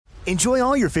Enjoy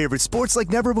all your favorite sports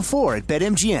like never before at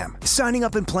BetMGM. Signing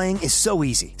up and playing is so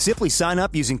easy. Simply sign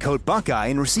up using code Buckeye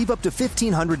and receive up to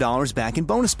 $1,500 back in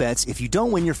bonus bets if you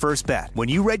don't win your first bet. When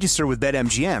you register with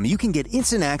BetMGM, you can get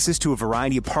instant access to a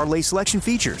variety of parlay selection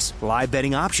features, live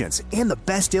betting options, and the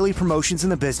best daily promotions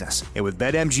in the business. And with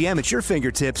BetMGM at your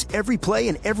fingertips, every play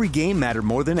and every game matter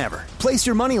more than ever. Place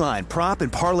your moneyline, prop,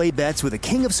 and parlay bets with the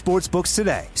king of sportsbooks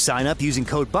today. Sign up using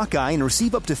code Buckeye and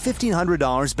receive up to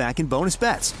 $1,500 back in bonus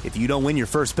bets if you don't win your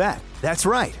first bet. That's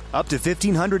right, up to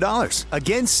 $1,500.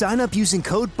 Again, sign up using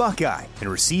code Buckeye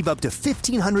and receive up to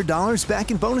 $1,500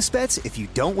 back in bonus bets if you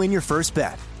don't win your first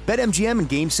bet. BetMGM and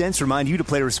GameSense remind you to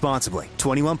play responsibly.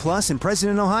 21 plus and present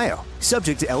in Ohio.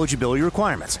 Subject to eligibility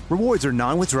requirements. Rewards are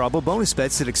non-withdrawable bonus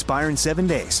bets that expire in 7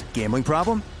 days. Gambling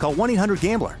problem? Call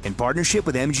 1-800-GAMBLER in partnership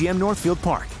with MGM Northfield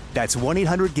Park. That's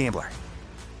 1-800-GAMBLER.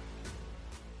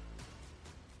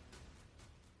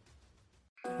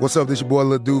 What's up, this your boy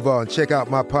Lil Duval, and check out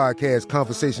my podcast,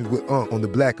 Conversations with Unc, on the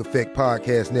Black Effect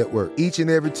Podcast Network. Each and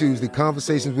every Tuesday,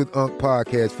 Conversations with Unc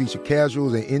podcast feature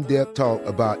casuals and in-depth talk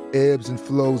about ebbs and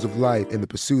flows of life and the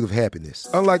pursuit of happiness.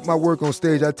 Unlike my work on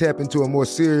stage, I tap into a more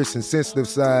serious and sensitive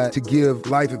side to give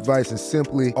life advice and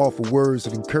simply offer words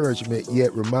of encouragement,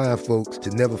 yet remind folks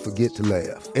to never forget to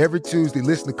laugh. Every Tuesday,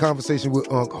 listen to Conversation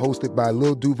with Unc, hosted by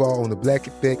Lil Duval on the Black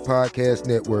Effect Podcast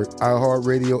Network,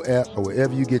 iHeartRadio app, or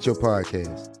wherever you get your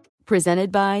podcasts.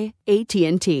 Presented by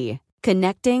AT&T.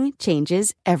 Connecting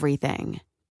changes everything.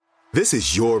 This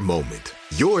is your moment,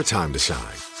 your time to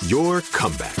shine, your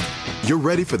comeback. You're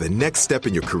ready for the next step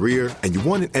in your career, and you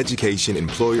want an education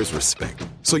employers respect.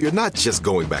 So you're not just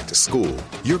going back to school,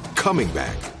 you're coming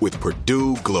back with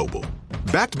Purdue Global.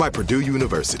 Backed by Purdue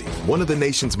University, one of the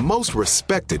nation's most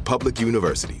respected public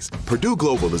universities, Purdue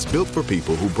Global is built for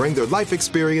people who bring their life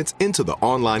experience into the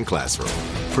online classroom.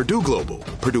 Purdue Global,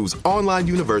 Purdue's online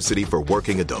university for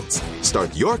working adults.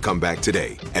 Start your comeback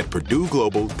today at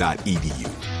purdueglobal.edu.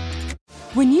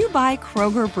 When you buy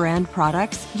Kroger brand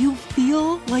products, you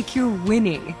feel like you're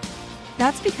winning.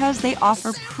 That's because they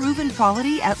offer proven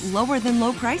quality at lower than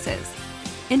low prices.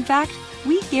 In fact,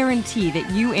 we guarantee that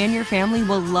you and your family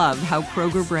will love how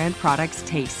Kroger brand products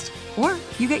taste, or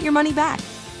you get your money back.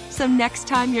 So next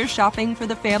time you're shopping for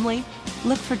the family,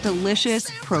 look for delicious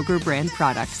Kroger brand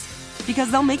products,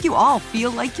 because they'll make you all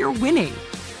feel like you're winning.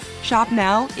 Shop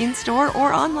now, in-store,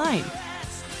 or online.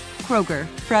 Kroger,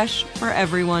 fresh for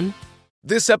everyone.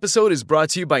 This episode is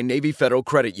brought to you by Navy Federal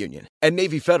Credit Union. At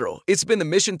Navy Federal, it's been the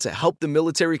mission to help the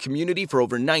military community for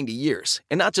over 90 years.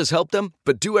 And not just help them,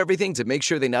 but do everything to make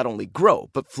sure they not only grow,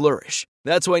 but flourish.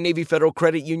 That's why Navy Federal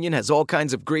Credit Union has all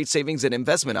kinds of great savings and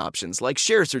investment options like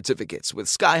share certificates with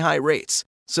sky-high rates.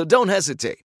 So don't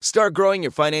hesitate. Start growing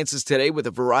your finances today with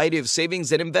a variety of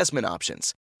savings and investment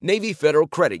options. Navy Federal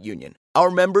Credit Union. Our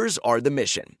members are the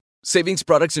mission. Savings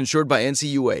products insured by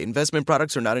NCUA. Investment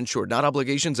products are not insured, not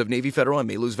obligations of Navy Federal and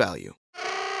may lose value.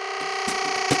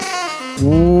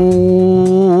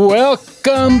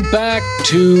 Welcome back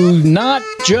to Not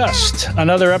Just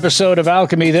Another episode of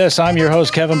Alchemy This. I'm your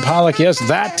host, Kevin Pollak. Yes,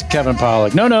 that Kevin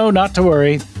Pollak. No, not to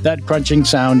worry. That crunching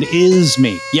sound is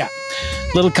me. Yeah.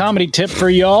 Little comedy tip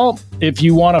for y'all. If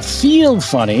you want to feel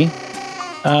funny,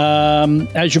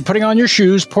 as you're putting on your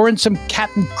shoes, pour in some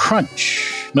Captain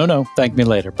Crunch. No, thank me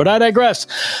later. But I digress.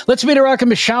 Let's meet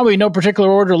Arachim, shall we? No particular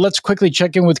order. Let's quickly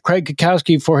check in with Craig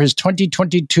Kakowski for his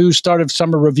 2022 start of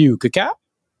summer review. Kakao?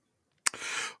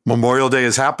 Memorial Day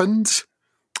has happened.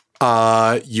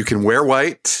 You can wear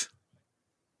white.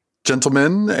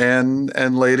 Gentlemen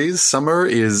and ladies, summer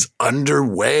is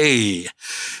underway.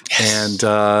 Yes.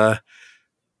 And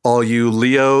all you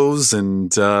Leos and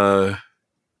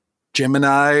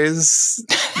Geminis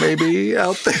maybe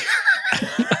out there.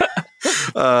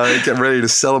 Get ready to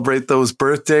celebrate those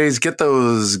birthdays. Get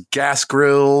those gas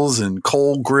grills and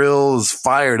coal grills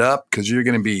fired up because you're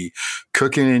going to be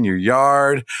cooking in your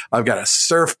yard. I've got a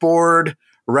surfboard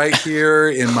right here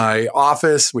in my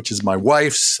office, which is my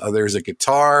wife's. There's a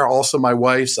guitar, also my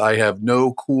wife's. I have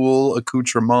no cool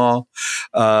accoutrement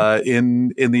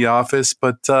in the office,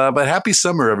 but happy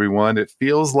summer, everyone. It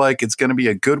feels like it's going to be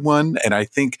a good one, and I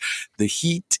think the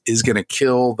heat is going to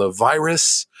kill the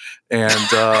virus. And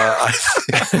I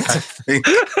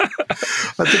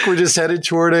think we're just headed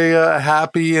toward a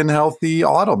happy and healthy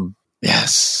autumn.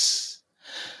 Yes.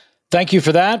 Thank you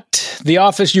for that. The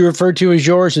office you referred to as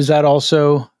yours, is that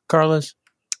also Carla's?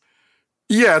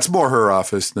 Yeah, it's more her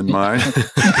office than mine.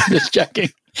 Just checking.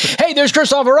 Hey, there's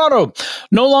Chris Alvarado.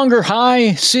 No longer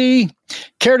high C.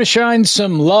 Care to shine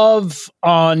some love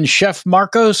on Chef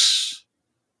Marcos?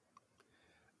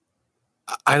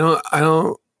 I don't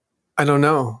know.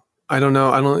 I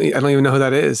don't even know who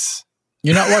that is.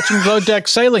 You're not watching Below Deck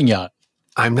Sailing Yacht.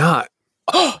 I'm not.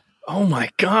 Oh my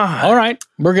God. All right.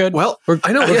 We're good. Well,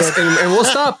 I know. Yes. And we'll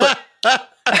stop. But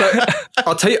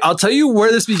I'll tell you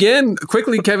where this began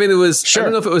quickly, Kevin. It was, I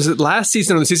don't know if it was last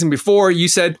season or the season before. You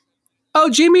said, "Oh,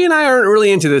 Jamie and I aren't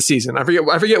really into this season." I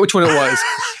forget which one it was.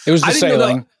 It was the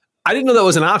sailing. I didn't know that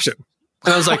was an option.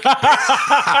 And I was like,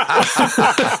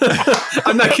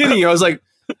 I'm not kidding you. I was like,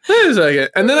 wait a second.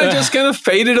 And then I just kind of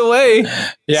faded away.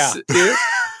 Yeah.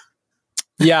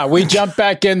 Yeah, we jumped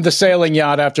back in the Sailing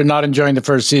Yacht after not enjoying the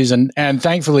first season. And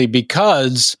thankfully,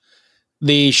 because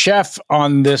the chef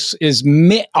on this is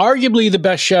arguably the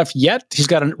best chef yet. He's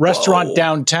got a restaurant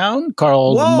downtown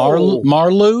called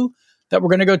Marlou that we're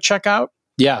going to go check out.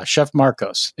 Yeah, Chef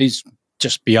Marcos. He's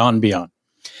just beyond.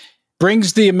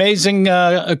 Brings the amazing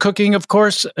cooking, of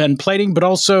course, and plating, but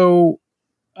also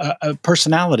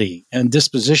personality and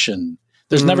disposition.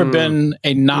 There's never been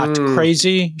a not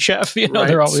crazy chef. You know,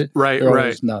 they're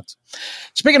always nuts.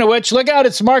 Speaking of which, look out,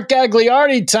 it's Mark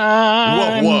Gagliardi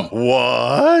time.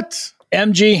 What?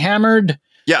 MG Hammered.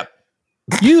 Yeah.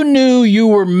 You knew you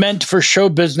were meant for show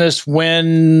business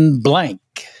when blank.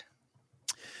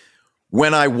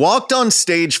 When I walked on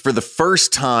stage for the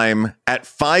first time at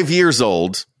 5 years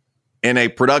old in a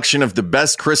production of the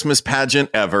best Christmas pageant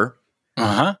ever.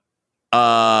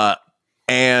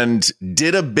 And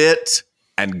did a bit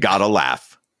and got a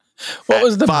laugh. What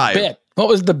was the bit? What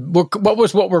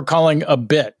was what we're calling a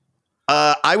bit?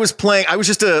 I was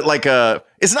just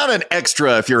it's not an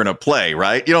extra if you're in a play,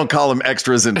 right? You don't call them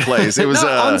extras in plays. It was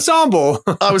ensemble.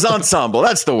 I was ensemble.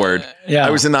 That's the word. Yeah. I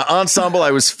was in the ensemble.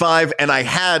 I was 5 and I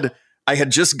had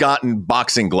just gotten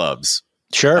boxing gloves.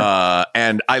 Sure.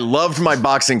 And I loved my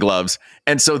boxing gloves.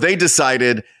 And so they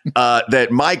decided that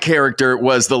my character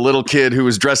was the little kid who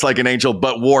was dressed like an angel,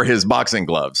 but wore his boxing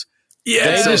gloves.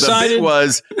 Yeah. So the bit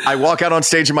was I walk out on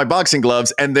stage in my boxing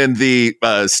gloves and then the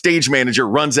stage manager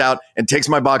runs out and takes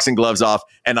my boxing gloves off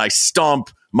and I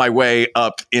stomp my way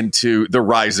up into the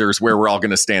risers where we're all going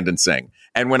to stand and sing.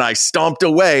 And when I stomped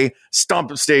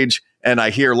stage and I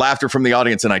hear laughter from the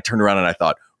audience and I turned around and I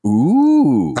thought,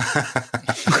 ooh.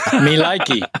 Me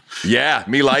likey. Yeah,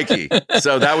 me likey.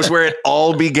 So that was where it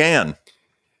all began.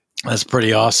 That's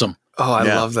pretty awesome. Oh, I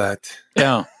love that.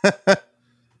 Yeah.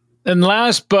 And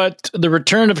last, but the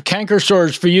return of canker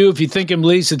sores for you. If you think him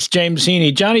least, it's James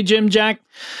Heaney. Johnny Jim Jack,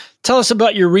 tell us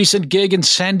about your recent gig in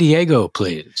San Diego,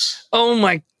 please. Oh,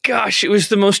 my gosh. It was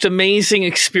the most amazing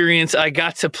experience. I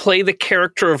got to play the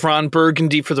character of Ron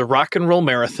Burgundy for the Rock and Roll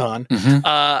Marathon.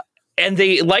 And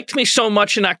they liked me so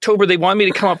much in October, they wanted me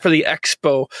to come up for the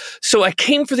expo. So I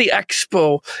came for the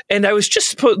expo, and I was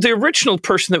just the original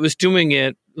person that was doing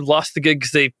it lost the gig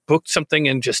because they booked something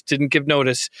and just didn't give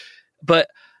notice. But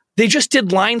they just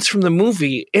did lines from the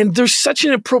movie, and there's such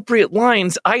inappropriate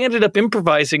lines. I ended up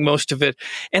improvising most of it,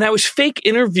 and I was fake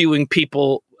interviewing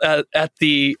people at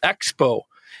the expo.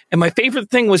 And my favorite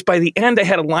thing was by the end, I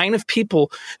had a line of people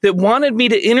that wanted me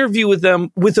to interview with them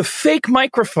with a fake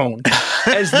microphone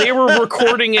as they were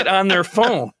recording it on their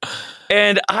phone.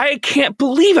 And I can't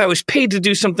believe I was paid to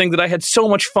do something that I had so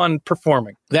much fun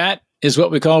performing. That is what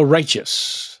we call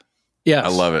righteous. Yes. I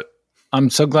love it. I'm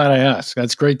so glad I asked.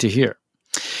 That's great to hear.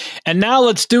 And now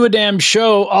let's do a damn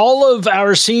show. All of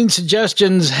our scene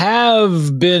suggestions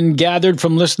have been gathered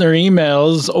from listener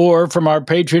emails or from our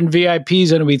patron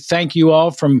VIPs, and we thank you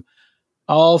all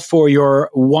for your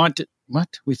wanted.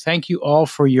 What? We thank you all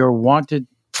for your wanting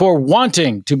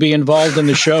to be involved in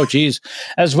the show. Geez,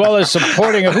 as well as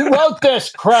supporting it. Who wrote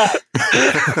this crap?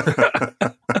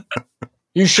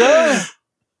 You sure?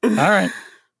 All right.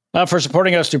 For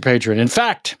supporting us through Patreon. In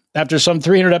fact, after some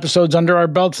 300 episodes under our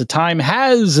belts, the time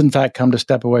has, in fact, come to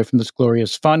step away from this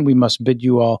glorious fun. We must bid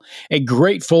you all a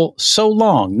grateful so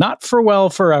long, not farewell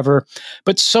forever,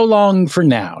 but so long for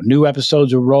now. New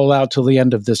episodes will roll out till the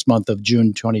end of this month of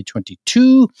June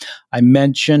 2022. I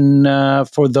mention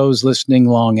for those listening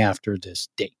long after this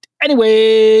date.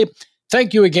 Anyway,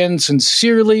 thank you again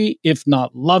sincerely, if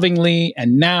not lovingly,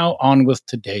 and now on with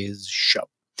today's show.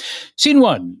 Scene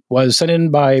 1 was sent in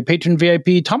by patron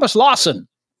VIP Thomas Lawson,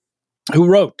 who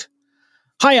wrote,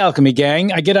 "Hi, Alchemy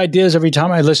Gang. I get ideas every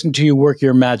time I listen to you work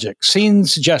your magic. Scene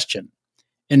suggestion,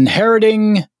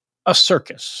 inheriting a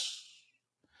circus."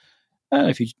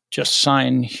 If you just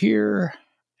sign here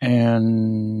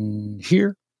and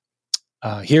here.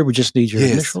 Here we just need your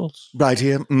initials. Right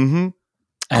here. Mm-hmm.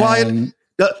 Quiet.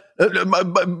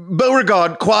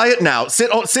 Beauregard, quiet now. Sit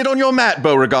on your mat,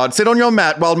 Beauregard. Sit on your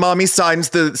mat while Mommy signs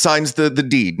the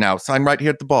deed. Now, sign right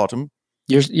here at the bottom.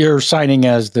 You're signing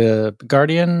as the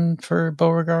guardian for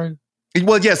Beauregard?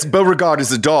 Well, yes, Beauregard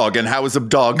is a dog, and how is a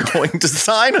dog going to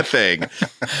sign a thing?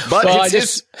 But well,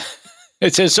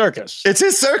 It's his circus. It's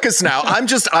his circus now. I'm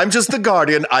just the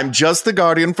guardian. I'm just the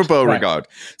guardian for Beauregard.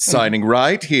 Right. Signing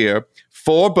right here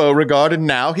for Beauregard, and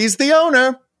now he's the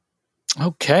owner.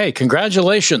 Okay,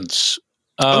 congratulations.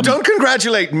 Don't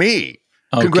congratulate me.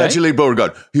 Okay. Congratulate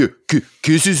Beauregard. Here,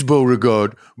 kisses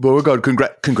Beauregard. Beauregard,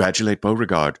 congratulate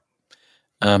Beauregard.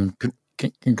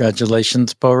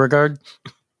 Congratulations, Beauregard.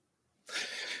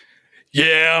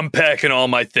 Yeah, I'm packing all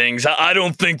my things. I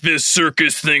don't think this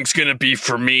circus thing's going to be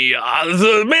for me.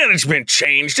 The management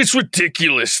changed. It's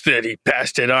ridiculous that he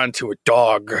passed it on to a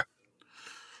dog.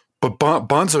 But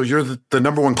Bonzo, you're the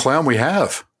number one clown we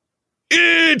have.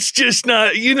 It's just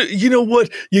not, you know what?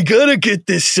 You got to get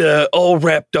this all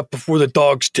wrapped up before the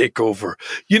dogs take over.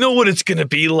 You know what it's going to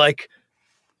be like?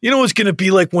 You know what it's going to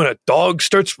be like when a dog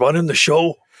starts running the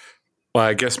show? Well,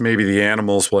 I guess maybe the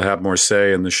animals will have more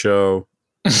say in the show.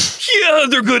 Yeah,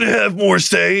 they're going to have more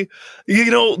say. You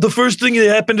know, the first thing that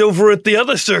happened over at the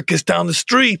other circus down the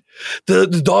street, the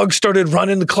dogs started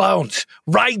running the clowns,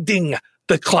 riding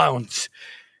the clowns.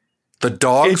 The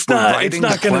dogs were riding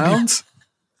the clowns?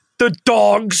 The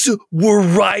dogs were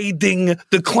riding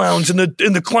the clowns, and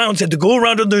the clowns had to go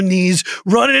around on their knees,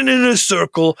 running in a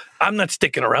circle. I'm not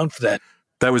sticking around for that.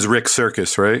 That was Rick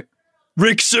Circus, right?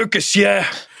 Rick Circus, yeah.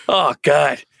 Oh,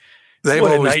 God. They've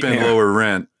always been lower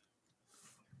rent.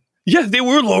 Yeah, they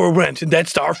were lower rent, and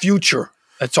that's our future.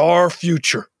 That's our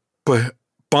future. But,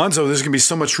 Bonzo, there's going to be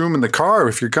so much room in the car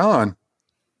if you're gone.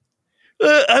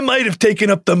 I might have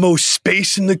taken up the most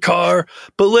space in the car,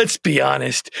 but let's be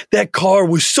honest. That car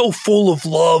was so full of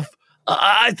love.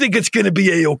 I think it's going to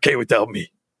be A-okay without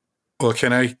me. Well,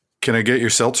 can I get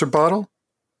your seltzer bottle?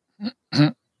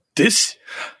 This?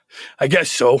 I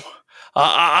guess so.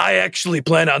 I actually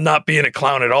plan on not being a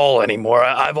clown at all anymore.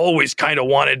 I've always kind of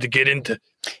wanted to get into...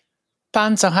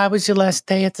 Bonzo, how was your last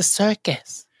day at the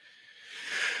circus?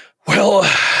 Well,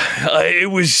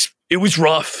 it was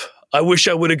rough. I wish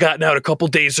I would have gotten out a couple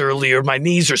days earlier. My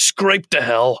knees are scraped to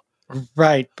hell.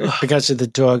 Right, because of the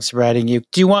dogs riding you.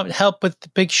 Do you want help with the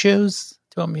big shoes?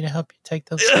 Do you want me to help you take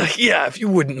those? Yeah, if you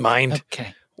wouldn't mind.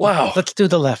 Okay. Wow. Let's do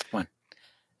the left one.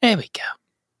 There we go.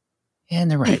 And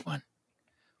the right one.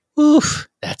 Oof,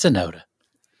 that's a nota.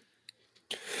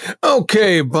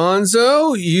 Okay,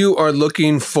 Bonzo, you are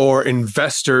looking for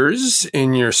investors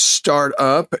in your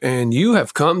startup, and you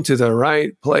have come to the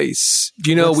right place.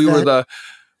 You know,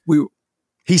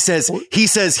 He says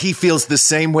he feels the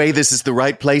same way. This is the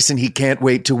right place, and he can't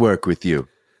wait to work with you.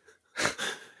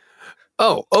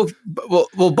 Will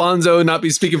Bonzo not be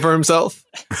speaking for himself?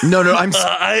 No, I'm. For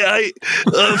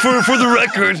the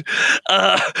record,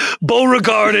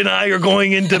 Beauregard and I are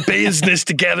going into business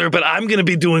together, but I'm going to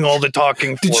be doing all the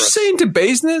talking for us. Did you say into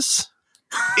business?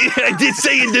 Yeah, I did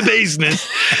say into business.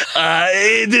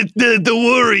 The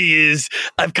worry is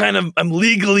I'm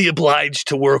legally obliged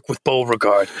to work with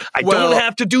Beauregard. I don't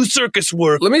have to do circus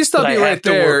work. Let me stop you right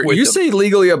there. You say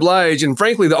legally obliged, and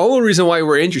frankly, the only reason why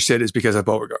we're interested is because of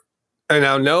Beauregard. And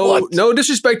now, no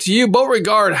disrespect to you,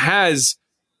 Beauregard has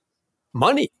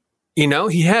money. You know,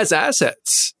 he has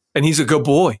assets, and he's a good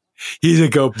boy. He's a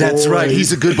good boy. That's right.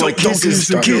 He's a good boy.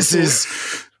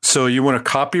 Kisses. So you want to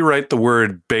copyright the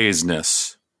word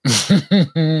business?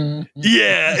 Yeah,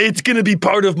 it's going to be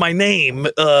part of my name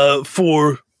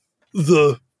for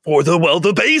the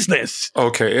business.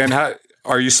 Okay, and how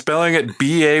are you spelling it?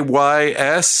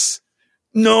 BAYS?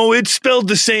 No, it's spelled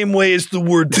the same way as the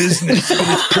word business, but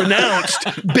it's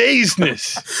pronounced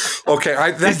business. Okay,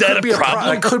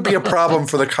 that could be a problem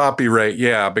for the copyright,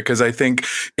 yeah, because I think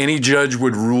any judge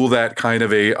would rule that kind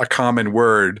of a common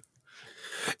word.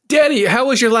 Daddy, how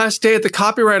was your last day at the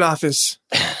copyright office?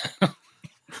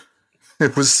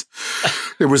 It was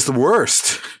the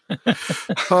worst.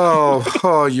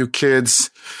 Oh, you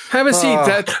kids. Have a seat,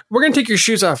 Dad. We're going to take your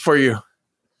shoes off for you.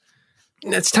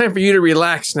 It's time for you to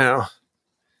relax now.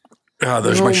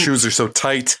 My shoes are so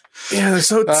tight. Yeah, they're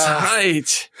so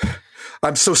tight.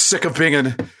 I'm so sick of being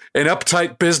an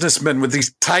uptight businessman with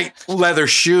these tight leather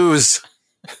shoes.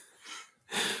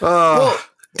 Well,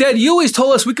 Dad, you always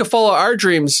told us we could follow our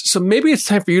dreams, so maybe it's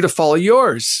time for you to follow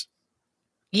yours.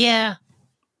 Yeah.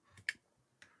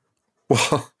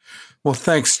 Well,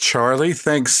 thanks, Charlie.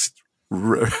 Thanks,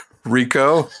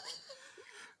 Rico.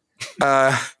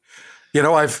 I've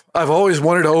always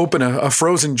wanted to open a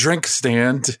frozen drink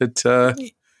stand at that's a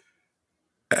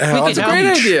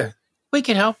great idea. We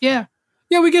can help, yeah.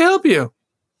 Yeah, we can help you.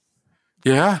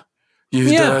 Yeah?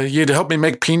 You'd help me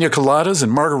make pina coladas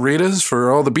and margaritas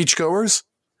for all the beachgoers?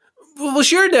 Well,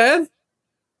 sure, Dad.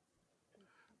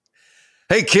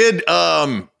 Hey, kid.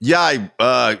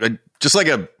 Just like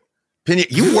a pina.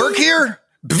 You work here?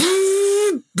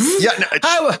 Yeah.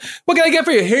 No, what can I get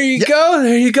for you? Here you go.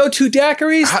 There you go. 2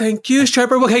 daiquiris. Thank you,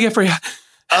 Sharper. What can I get for you?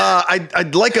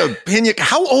 I'd like a pina.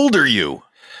 How old are you?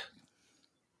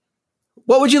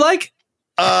 What would you like?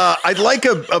 I'd like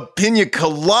a pina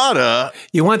colada.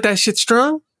 You want that shit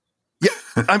strong?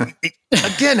 Yeah.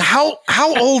 Again, how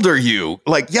old are you?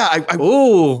 Like, yeah.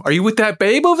 Oh, are you with that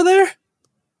babe over there?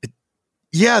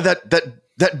 Yeah,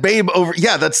 that babe over.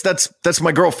 Yeah, that's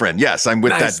my girlfriend. Yes, I'm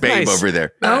with that babe over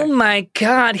there. Oh my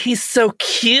God, he's so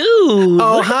cute.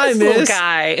 Oh, Look hi, at this miss. little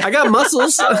guy. I got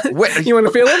muscles. Wait, you want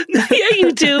to feel them? Yeah,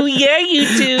 you do. Yeah, you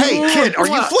do. Hey, kid, are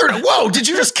you flirting? Whoa, did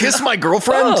you just kiss my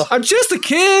girlfriend? Oh, I'm just a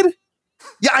kid.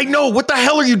 Yeah, I know. What the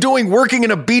hell are you doing working in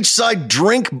a beachside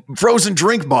frozen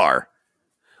drink bar?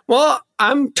 Well,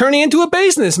 I'm turning into a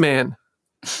businessman.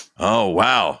 Oh,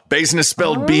 wow. Business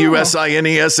spelled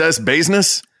B-U-S-I-N-E-S-S,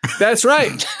 business? That's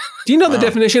right. Do you know the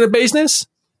definition of business?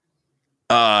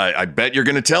 I bet you're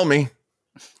going to tell me.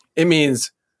 It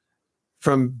means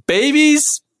from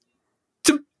babies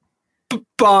to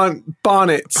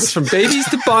bonnets. From babies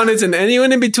to bonnets, and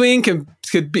anyone in between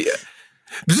could be.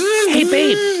 Hey,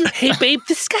 babe,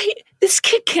 this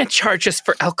kid can't charge us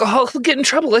for alcohol. He'll get in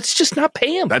trouble. Let's just not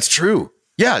pay him. That's true.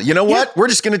 Yeah, you know what? We're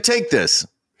just going to take this.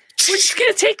 We're just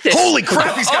going to take this. Holy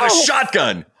crap, he's got a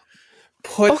shotgun.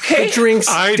 Put the drinks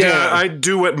down. I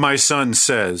do what my son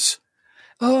says.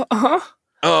 Whoa,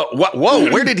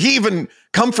 where did he even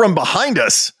come from behind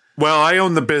us? Well, I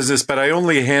own the business, but I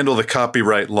only handle the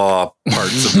copyright law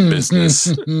parts of the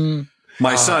business.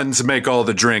 My sons make all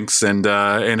the drinks and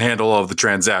handle all the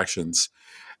transactions.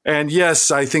 And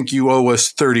yes, I think you owe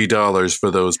us $30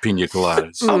 for those pina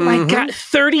coladas. Oh my God,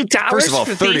 $30? First of all,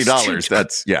 $30.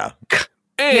 That's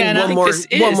And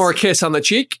one more kiss on the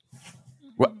cheek.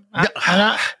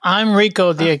 I'm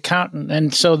Rico, the accountant,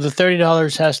 and so the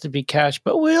 $30 has to be cash,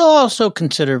 but we'll also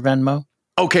consider Venmo.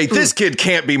 Okay, this kid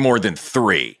can't be more than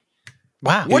 3.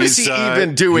 Wow. What is he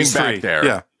even doing back there?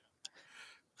 Yeah.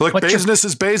 Look, business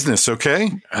is business, okay?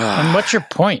 And what's your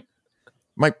point?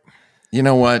 You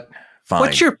know what? Fine.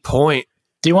 What's your point?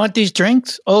 Do you want these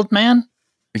drinks, old man?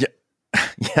 Yeah.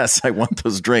 Yes, I want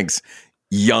those drinks,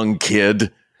 young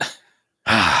kid.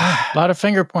 A lot of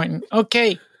finger pointing.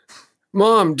 Okay.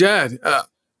 Mom, Dad,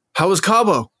 how was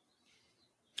Cabo?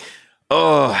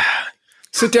 Oh.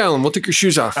 Sit down. We'll take your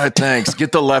shoes off. Thanks.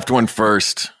 Get the left one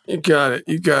first. You got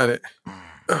it.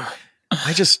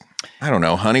 I don't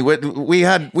know, honey. We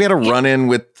had a run-in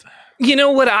with... You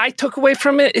know what I took away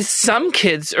from it is some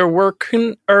kids are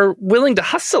willing to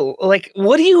hustle. Like,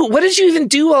 what did you even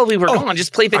do while we were gone?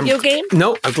 Just play video game?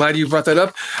 No, I'm glad you brought that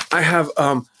up. I have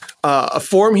a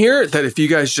form here that if you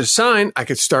guys just sign, I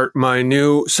could start my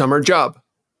new summer job.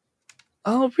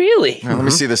 Oh, really? Now, let me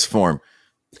see this form.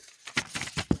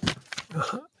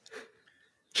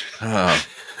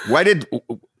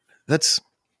 That's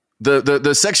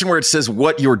the section where it says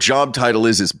what your job title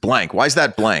is blank. Why is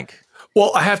that blank?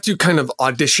 Well, I have to kind of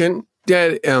audition,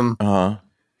 Dad.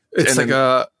 It's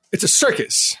it's a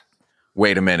circus.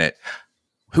 Wait a minute.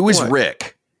 Who is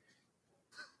Rick?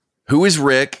 Who is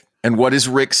Rick? And what is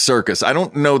Rick's circus? I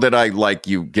don't know that I like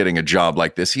you getting a job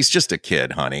like this. He's just a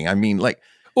kid, honey. I mean, like.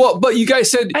 Well, but you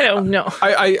guys said I don't know.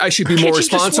 I should be more responsible.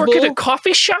 Can't you just work at a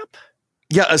coffee shop?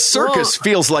 Yeah, a circus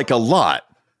feels like a lot.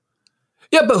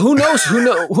 Yeah, but who knows?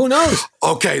 Who knows?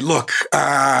 Okay, look.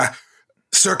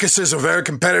 Circuses are very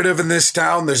competitive in this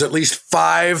town. There's at least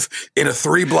 5 in a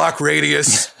 3-block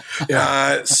radius.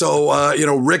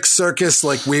 Rick's Circus,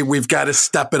 like we've got to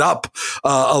step it up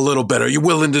a little bit. Are you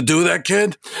willing to do that,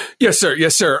 kid? Yes,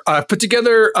 sir. I've put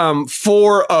together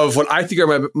 4 of what I think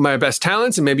are my best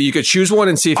talents, and maybe you could choose one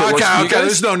and see if it works for you guys. Okay,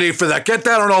 there's no need for that. Get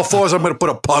down on all 4s. I'm going to put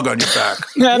a pug on your back.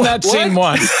 And that's scene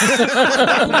 1.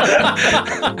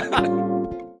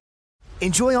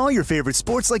 Enjoy all your favorite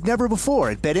sports like never before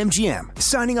at BetMGM.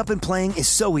 Signing up and playing is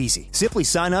so easy. Simply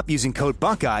sign up using code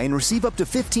Buckeye and receive up to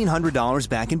 $1,500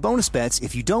 back in bonus bets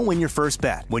if you don't win your first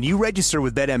bet. When you register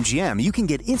with BetMGM, you can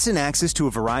get instant access to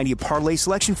a variety of parlay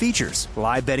selection features,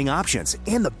 live betting options,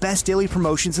 and the best daily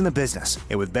promotions in the business.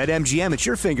 And with BetMGM at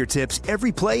your fingertips,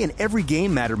 every play and every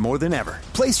game matter more than ever.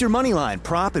 Place your moneyline,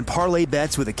 prop, and parlay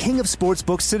bets with the king of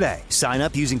sportsbooks today. Sign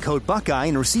up using code Buckeye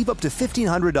and receive up to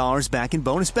 $1,500 back in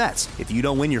bonus bets if you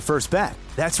don't win your first bet.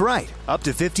 That's right, up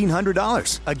to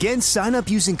 $1,500. Again, sign up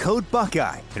using code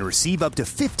Buckeye and receive up to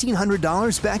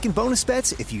 $1,500 back in bonus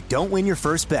bets if you don't win your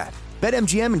first bet.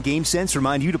 BetMGM and GameSense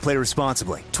remind you to play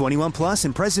responsibly. 21 plus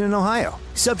and present in Ohio.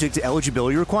 Subject to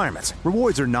eligibility requirements.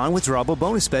 Rewards are non-withdrawable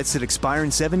bonus bets that expire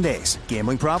in 7 days.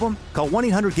 Gambling problem? Call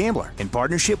 1-800-GAMBLER in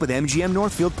partnership with MGM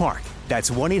Northfield Park. That's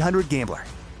 1-800-GAMBLER.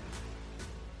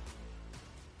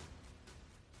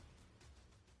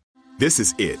 This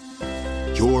is it.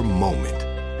 Your moment.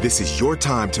 This is your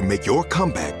time to make your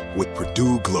comeback with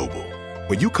Purdue Global.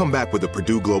 When you come back with a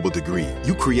Purdue Global degree,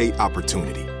 you create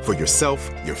opportunity for yourself,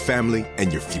 your family,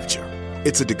 and your future.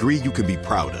 It's a degree you can be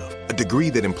proud of, a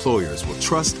degree that employers will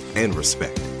trust and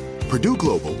respect. Purdue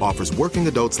Global offers working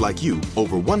adults like you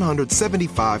over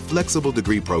 175 flexible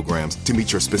degree programs to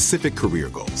meet your specific career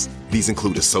goals. These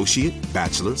include associate,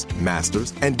 bachelor's,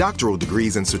 master's, and doctoral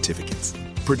degrees and certificates.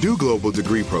 Purdue Global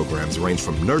degree programs range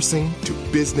from nursing to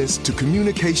business to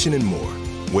communication and more.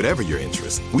 Whatever your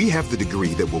interest, we have the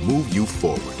degree that will move you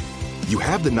forward. You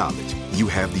have the knowledge, you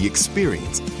have the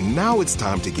experience. Now it's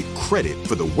time to get credit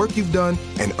for the work you've done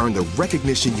and earn the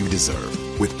recognition you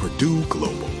deserve with Purdue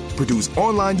Global, Purdue's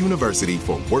online university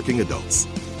for working adults.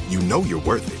 You know you're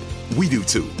worth it. We do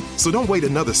too. So don't wait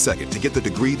another second to get the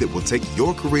degree that will take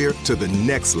your career to the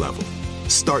next level.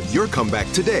 Start your comeback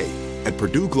today at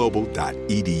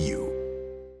purdueglobal.edu.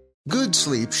 Good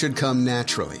sleep should come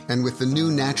naturally, and with the new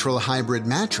Natural Hybrid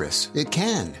mattress, it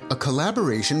can. A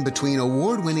collaboration between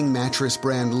award-winning mattress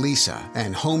brand Leesa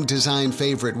and home design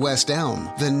favorite West Elm,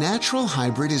 the Natural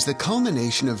Hybrid is the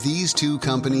culmination of these two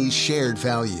companies' shared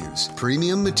values: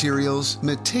 premium materials,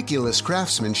 meticulous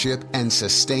craftsmanship, and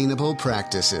sustainable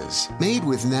practices. Made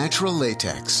with natural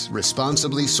latex,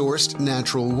 responsibly sourced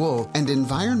natural wool, and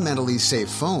environmentally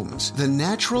safe foams, the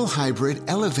Natural Hybrid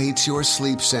elevates your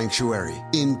sleep sanctuary,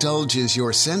 indulges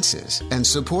your senses, and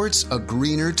supports a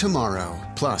greener tomorrow.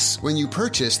 Plus, when you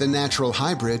purchase the Natural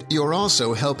Hybrid, you're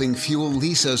also helping fuel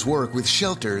Leesa's work with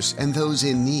shelters and those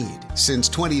in need. Since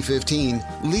 2015,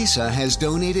 Leesa has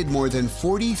donated more than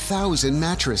 40,000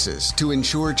 mattresses to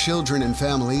ensure children and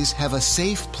families have a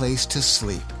safe place to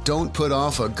sleep. Don't put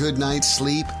off a good night's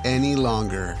sleep any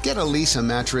longer. Get a Leesa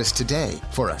mattress today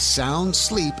for a sound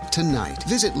sleep tonight.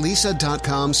 Visit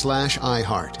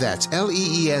leesa.com/iHeart. That's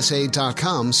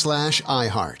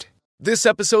LEESA.com/iHeart. This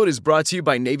episode is brought to you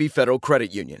by Navy Federal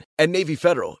Credit Union. At Navy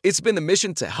Federal, it's been the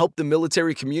mission to help the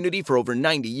military community for over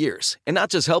 90 years. And not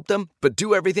just help them, but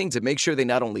do everything to make sure they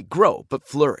not only grow, but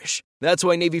flourish. That's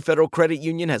why Navy Federal Credit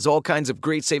Union has all kinds of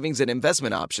great savings and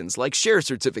investment options like share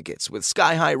certificates with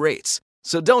sky-high rates.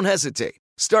 So don't hesitate.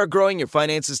 Start growing your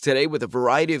finances today with a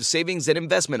variety of savings and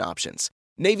investment options.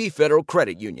 Navy Federal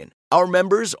Credit Union. Our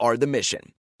members are the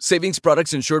mission. Savings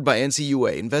products insured by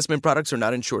NCUA. Investment products are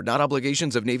not insured, not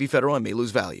obligations of Navy Federal and may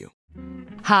lose value.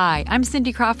 Hi, I'm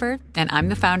Cindy Crawford, and I'm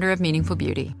the founder of Meaningful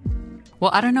Beauty. Well,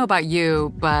 I don't know about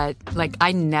you, but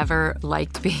I never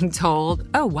liked being told,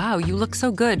 oh, wow, you look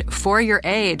so good for your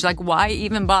age. Why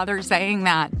even bother saying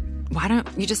that? Why don't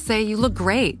you just say you look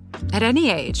great at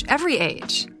any age, every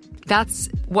age? That's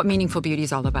what Meaningful Beauty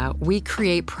is all about. We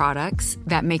create products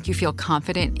that make you feel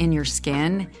confident in your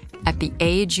skin at the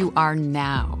age you are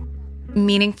now.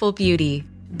 Meaningful Beauty.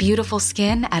 Beautiful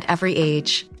skin at every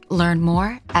age. Learn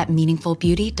more at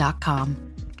meaningfulbeauty.com.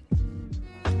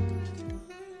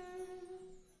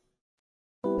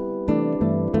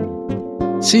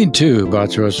 Scene 2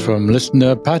 brought to us from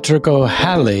listener Patrick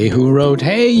O'Halley, who wrote,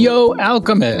 "Hey, yo,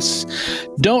 Alchemist.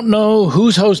 Don't know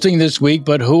who's hosting this week,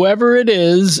 but whoever it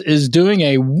is doing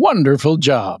a wonderful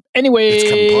job. Anyway, it's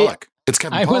Kevin Pollak. It's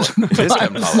Kevin Pollak. It is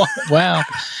Kevin Pollak. Wow.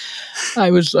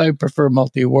 I prefer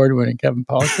multi-award winning Kevin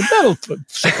Pollak, but that'll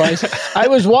suffice. I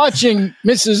was watching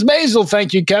Mrs. Maisel,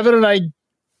 thank you, Kevin, and I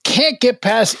can't get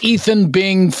past Ethan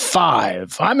being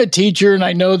 5. I'm a teacher, and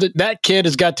I know that kid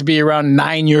has got to be around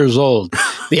 9 years old.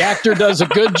 The actor does a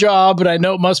good job, but I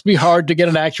know it must be hard to get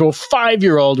an actual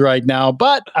 5-year-old right now,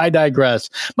 but I digress.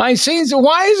 My scenes,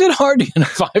 why is it hard to get a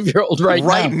 5-year-old right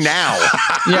now?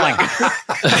 Yeah.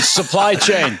 Supply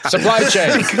chain.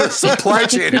 The supply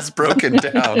chain is broken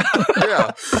down.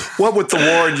 Yeah. What with the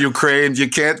war in Ukraine, you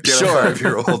can't get a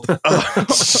 5-year-old. Oh,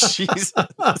 Jesus.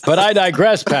 But I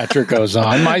digress, Patrick goes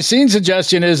on. My scene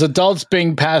suggestion is adults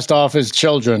being passed off as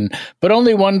children, but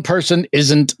only one person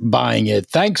isn't buying it.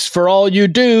 Thanks for all you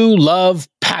do. Love,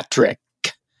 Patrick.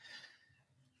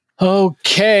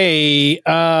 Okay.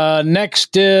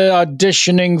 Next,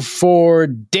 auditioning for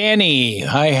Danny.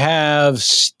 I have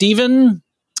Steven.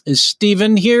 Is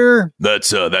Steven here?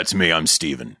 That's me. I'm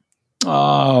Steven.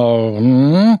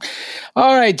 Oh.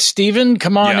 All right, Steven,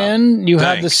 come on in. You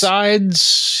have the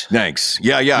sides. Thanks.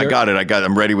 Yeah, I got it.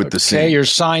 I'm ready with the scene. Okay, you're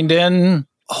signed in.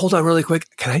 Hold on really quick.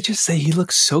 Can I just say he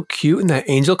looks so cute in that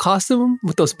angel costume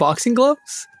with those boxing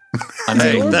gloves?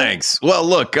 Hey, thanks. Well,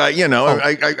 look, I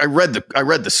read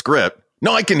the script.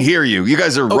 No, I can hear you. You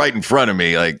guys are right in front of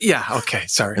me. Yeah. Okay.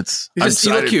 Sorry. You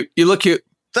look cute. You look cute.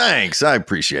 Thanks. I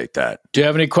appreciate that. Do you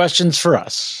have any questions for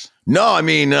us? No, I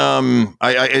mean,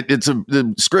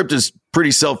 the script is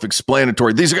pretty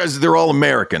self-explanatory. These guys, they're all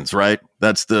Americans, right?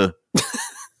 That's the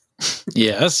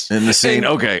Yes. In the scene.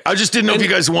 Okay. I just didn't know if you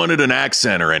guys wanted an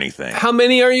accent or anything. How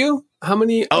many are you? How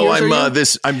many? Oh, I'm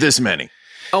this many.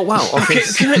 Oh, wow. Okay.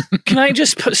 Can I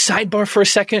just put sidebar for a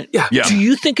second? Yeah. Do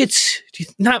you think it's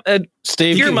not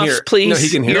Steve? Earmuffs, please. No, he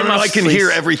can hear. I can hear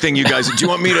everything you guys. Do you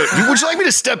want me to? Would you like me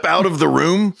to step out of the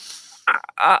room?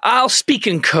 I'll speak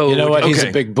in code. You know what? He's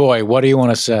a big boy. What do you want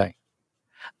to say?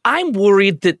 I'm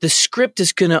worried that the script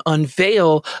is going to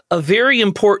unveil a very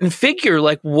important figure.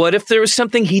 Like, what if there was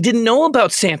something he didn't know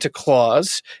about Santa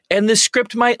Claus, and the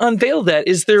script might unveil that?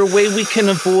 Is there a way we can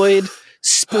avoid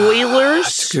spoilers?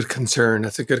 That's a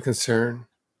good concern.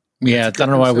 Yeah, I don't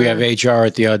know why we have HR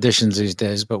at the auditions these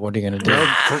days, but what are you going to do?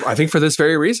 Well, I think for this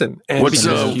very reason. And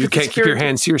you can't keep your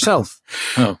hands to yourself.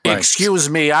 Oh, right. Excuse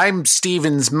me, I'm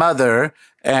Steven's mother,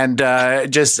 and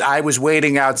I was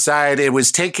waiting outside. It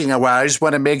was taking a while. I just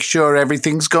want to make sure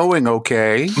everything's going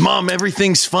okay. Mom,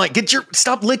 everything's fine.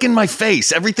 Stop licking my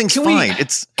face. Everything's fine.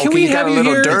 Can we you got have a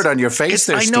little here? dirt on your face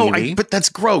there, I know, Stevie. but that's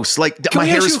gross. Like Can my we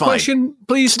hair ask is you a fine. question,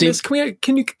 please, Steve? Miss?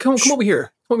 Can you come over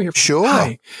here? Come over here. Sure.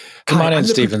 Hi. Come on I'm in, the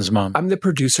Steven's mom. I'm the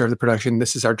producer of the production.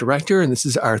 This is our director, and this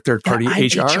is our third party I'm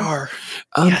HR.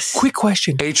 Yes. Quick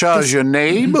question. HR is your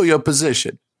name or your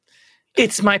position?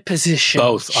 It's my position.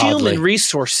 Both, Human oddly.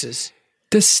 resources.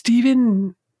 Does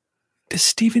Steven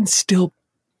still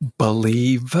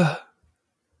believe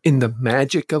in the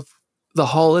magic of the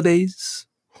holidays?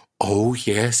 Oh,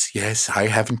 yes. I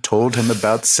haven't told him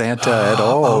about Santa at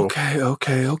all. Okay.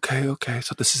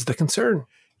 So this is the concern.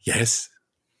 Yes.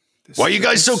 Why are you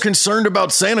guys so concerned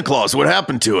about Santa Claus? What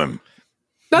happened to him?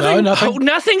 Nothing. No, nothing. Oh,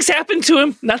 nothing's happened to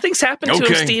him. Nothing's happened to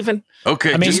him, Stephen.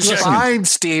 Okay. I mean, He's listen, fine,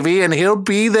 Stevie, and he'll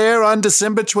be there on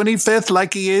December 25th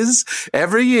like he is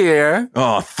every year.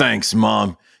 Oh, thanks,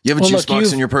 Mom. You have a Well, juice look,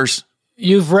 box in your purse?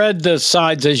 You've read the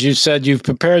sides, as you said. You've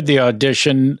prepared the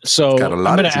audition. So Got a I'm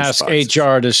lot going of to juice ask boxes.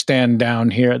 HR to stand down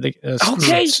here.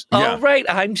 Okay. All right.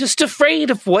 I'm just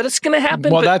afraid of what is going to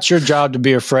happen. Well, but that's your job to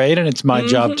be afraid, and it's my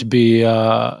job to be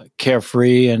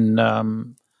carefree and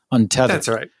untethered. That's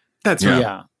right. That's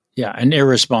right. Yeah, and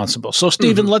irresponsible. So,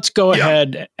 Stephen, let's go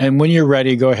ahead, and when you're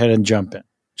ready, go ahead and jump in.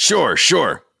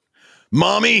 Sure.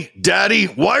 Mommy, Daddy,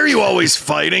 why are you always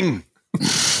fighting?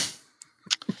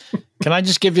 Can I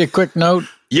just give you a quick note?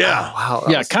 Yeah. Wow.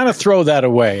 Yeah, kind of throw that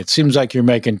away. It seems like you're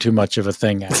making too much of a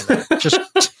thing out of it. Just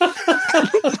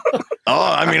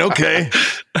Okay.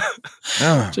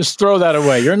 just throw that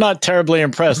away. You're not terribly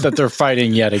impressed that they're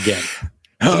fighting yet again.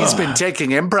 He's been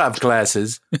taking improv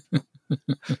classes.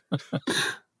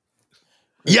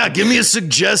 Yeah, give me a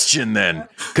suggestion then.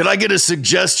 Could I get a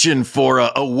suggestion for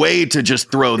a way to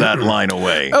just throw that line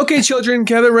away? Okay, children,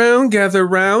 gather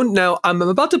round. Now, I'm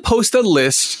about to post a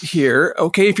list here.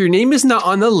 Okay, if your name is not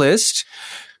on the list,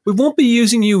 we won't be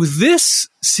using you this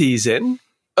season,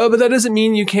 but that doesn't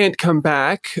mean you can't come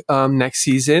back next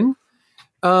season.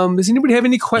 Does anybody have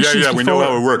any questions? Yeah, we know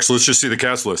how it works. Let's just see the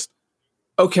cast list.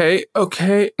 Okay.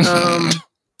 Okay, I'm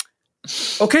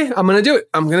going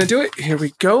to do it. Here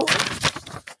we go.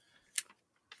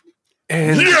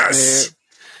 And Yes!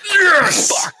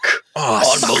 fuck.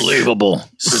 Oh, unbelievable.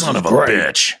 Son of a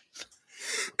bitch.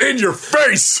 In your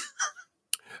face!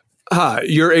 Hi,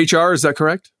 you're HR, is that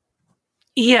correct?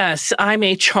 Yes, I'm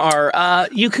HR.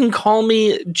 You can call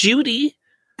me Judy.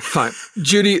 Fine.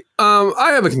 Judy,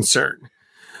 I have a concern.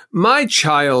 My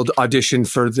child auditioned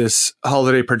for this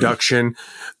holiday production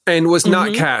and was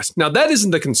not cast. Now, that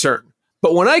isn't the concern.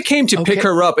 But when I came to pick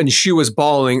her up and she was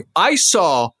bawling, I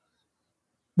saw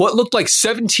what looked like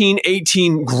 17,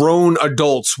 18 grown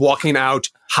adults walking out,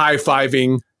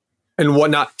 high-fiving and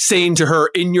whatnot, saying to her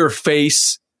in your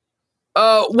face,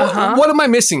 what am I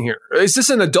missing here? Is this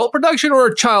an adult production or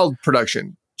a child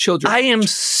production? Children. I am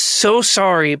so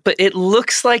sorry, but it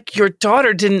looks like your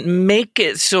daughter didn't make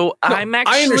it. So I'm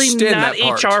actually not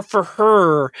HR for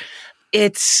her.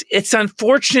 It's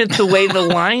unfortunate the way the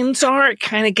lines are. It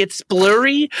kind of gets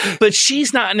blurry, but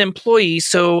she's not an employee,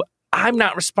 so I'm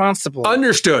not responsible.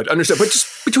 Understood. But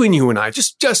just between you and I,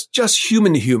 just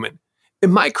human to human.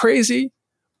 Am I crazy?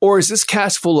 Or is this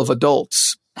cast full of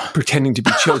adults pretending to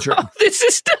be children? This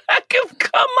is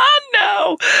come on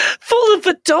now. Full of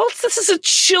adults? This is a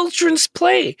children's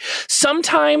play.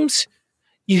 Sometimes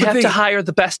you have to hire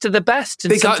the best of the best.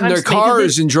 And they got in their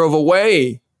cars and drove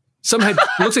away.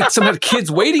 Looks like some had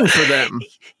kids waiting for them.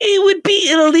 It would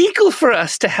be illegal for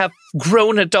us to have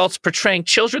grown adults portraying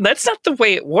children. That's not the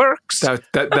way it works.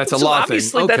 That's a law thing.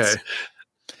 Okay.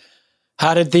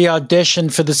 How did the audition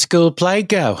for the school play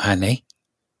go, honey?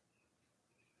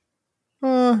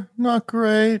 Not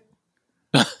great.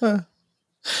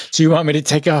 Do you want me to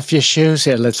take off your shoes?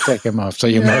 Here, let's take them off so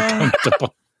you're more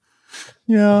comfortable.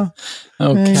 Yeah.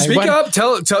 Okay. Speak up.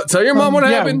 Tell your mom what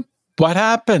happened. What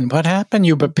happened? What happened?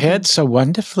 You prepared so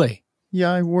wonderfully.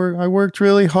 Yeah, I worked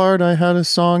really hard. I had a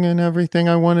song and everything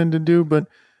I wanted to do, but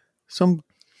some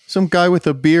guy with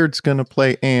a beard's gonna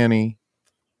play Annie.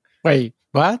 Wait,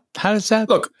 what? How does that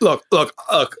look?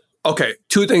 Okay,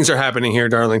 two things are happening here,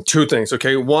 darling. Two things.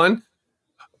 Okay, one,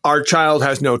 our child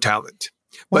has no talent.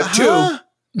 But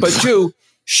two,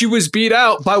 she was beat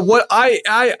out by what I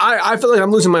feel like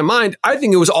I'm losing my mind. I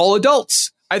think it was all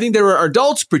adults. I think there were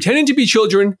adults pretending to be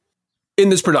children in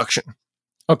this production.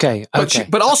 Okay.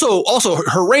 But also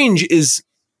her range is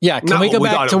Can we go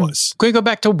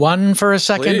back to one for a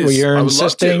second? Please, where you're I would love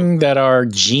insisting that our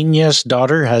genius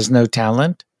daughter has no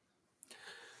talent?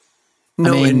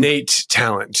 No innate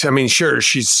talent. I mean, sure,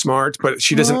 she's smart, but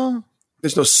she doesn't.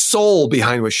 There's no soul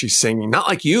behind what she's singing. Not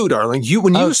like you, darling.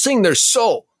 When you sing, there's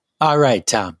soul. All right,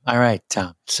 Tom.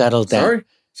 Settle down.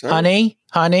 Sorry.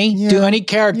 Honey, do any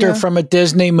character from a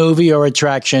Disney movie or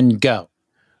attraction go?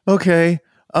 Okay.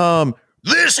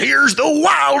 This here's the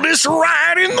wildest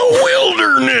ride in the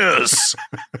wilderness.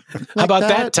 How about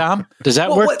that, Tom? Does that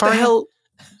work for you?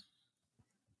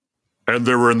 And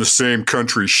they were in the same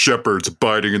country, shepherds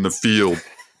abiding in the field,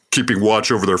 keeping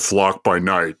watch over their flock by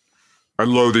night.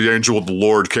 And lo, the angel of the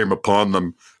Lord came upon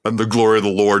them, and the glory of the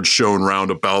Lord shone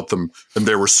round about them, and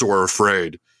they were sore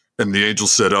afraid. And the angel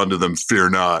said unto them,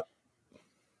 Fear not.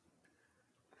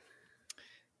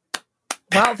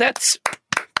 Wow, that's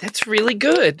really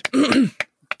good.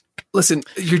 Listen,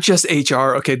 you're just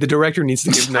HR. Okay, the director needs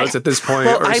to give notes at this point.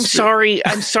 Well, I'm sorry.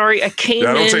 I came in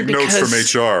I don't take notes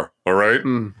from HR, all right?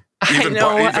 Even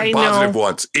positive know.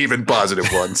 ones. Even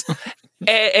positive ones.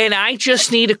 And I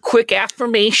just need a quick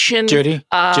affirmation. Judy?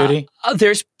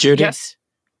 There's Judy? Yes.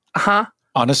 Uh-huh.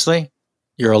 Honestly,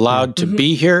 you're allowed to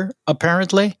be here,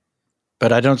 apparently,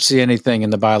 but I don't see anything in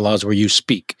the bylaws where you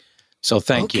speak. So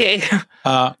thank you.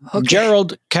 Okay.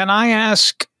 Gerald, can I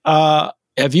ask,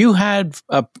 have you had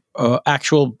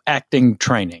actual acting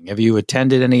training? Have you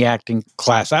attended any acting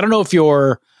class? I don't know if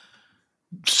you're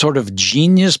sort of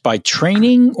genius by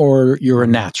training or you're a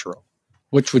natural.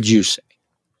 Which would you say?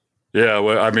 Yeah,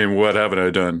 well, I mean, what haven't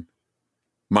I done?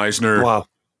 Meisner. Wow.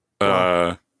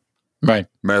 Right.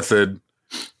 Method.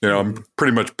 You know, I'm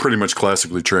pretty much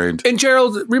classically trained. And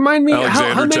Gerald, remind me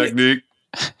Alexander how many technique.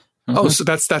 Oh, so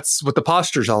that's what the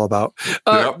posture's all about.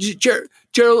 Yep.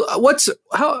 Gerald,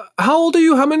 how old are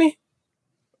you? How many?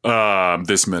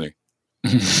 This many.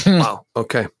 Wow.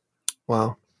 Okay.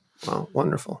 Wow.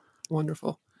 Wonderful.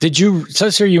 It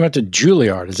says here you went to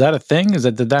Juilliard. Is that a thing?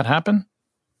 Did that happen?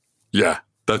 Yeah,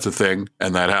 that's a thing,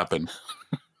 and that happened.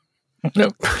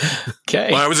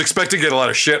 Okay. Well, I was expecting to get a lot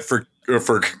of shit for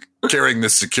carrying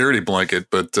this security blanket,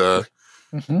 but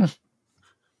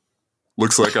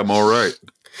looks like I'm all right.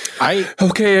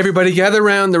 Okay, everybody gather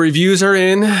around. The reviews are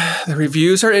in.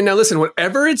 Now listen,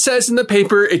 whatever it says in the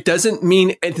paper, it doesn't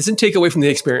take away from the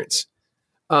experience.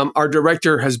 Our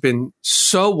director has been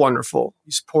so wonderful.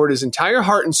 He's poured his entire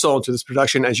heart and soul into this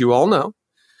production, as you all know.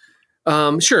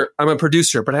 Sure, I'm a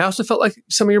producer, but I also felt like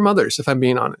some of your mothers, if I'm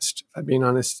being honest.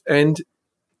 And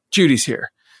Judy's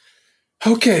here.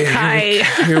 Okay. Hi.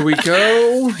 Here we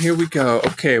go.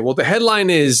 Okay, well, the headline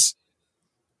is,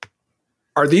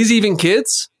 are these even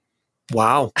kids?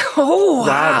 Wow. Oh,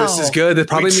 wow. This is good. That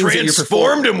probably we means that you're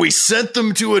transformed and we sent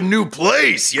them to a new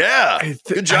place. Yeah.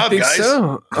 Good job, guys.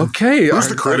 So. Okay. Who's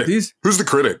the critic? Who's the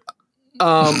critic?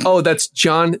 That's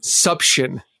John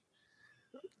Suption.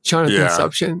 Jonathan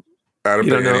Suption. I don't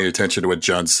pay any attention to what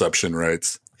John Suption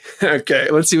writes. Okay,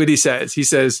 let's see what he says. He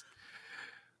says,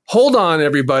 hold on,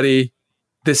 everybody.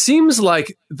 This seems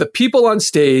like the people on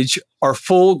stage are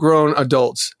full-grown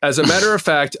adults. As a matter of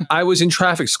fact, I was in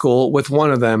traffic school with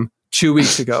one of them 2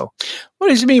 weeks ago. What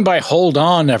does he mean by hold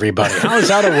on, everybody? How is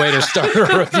that a way to start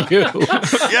a review?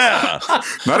 Yeah.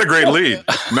 Not a great lead.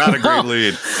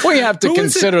 We have to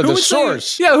consider the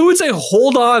source. Who would say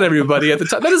hold on, everybody at the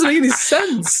time? That doesn't make any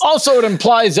sense. Also, it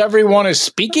implies everyone is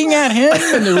speaking at him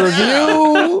in the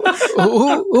review.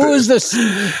 Who is this?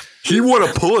 He won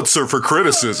a Pulitzer for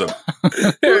criticism.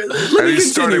 And he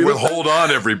started with hold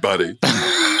on, everybody.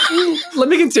 Let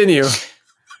me continue.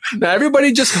 Now,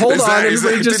 everybody just hold on. Did he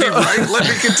write, let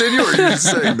me continue, or are you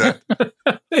just saying that?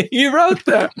 He wrote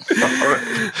that. All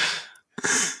right.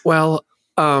 Well,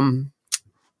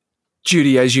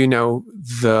 Judy, as you know,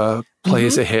 the play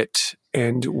is a hit,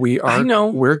 and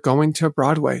we're going to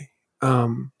Broadway.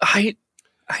 I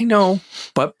know.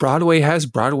 But Broadway has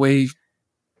Broadway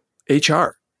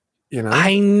HR, you know?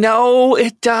 I know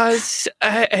it does.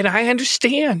 And I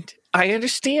understand.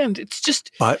 It's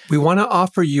just. But we want to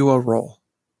offer you a role.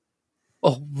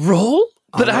 A role?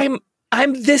 But I'm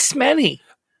this many.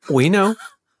 We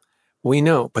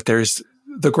know, but there's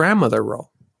the grandmother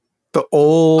role. The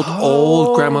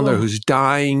old grandmother who's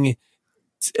dying.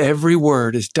 Every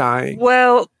word is dying.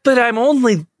 Well, but I'm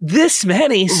only this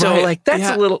many, so Right. that's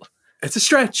Yeah. a little... It's a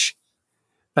stretch.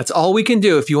 That's all we can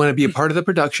do if you want to be a part of the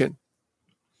production.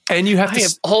 And you have I to...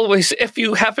 have always, if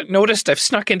you haven't noticed, I've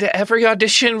snuck into every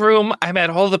audition room. I'm at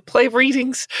all the play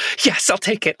readings. Yes, I'll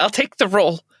take it. I'll take the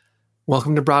role.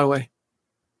 Welcome to Broadway.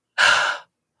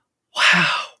 Wow.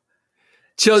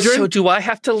 Children? So do I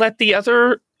have to let the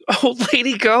other old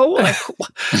lady go? Like,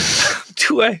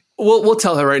 do I? We'll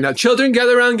tell her right now. Children,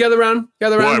 gather around.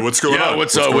 Why? What's going on?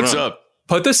 What's up?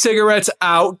 Put the cigarettes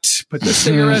out.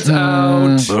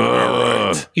 All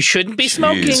right. You shouldn't be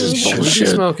smoking. Shouldn't be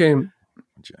smoking.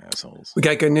 Assholes. We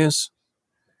got good news.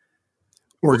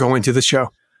 We're going to the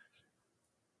show.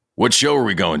 What show are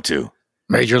we going to?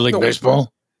 Major League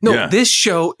Baseball? No, this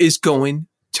show is going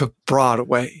to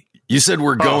Broadway. You said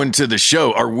we're going to the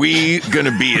show. Are we going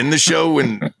to be in the show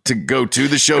and to go to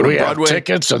the show Do to we have Broadway?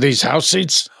 tickets? Are these house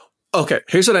seats? Okay,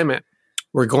 here's what I meant.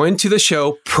 We're going to the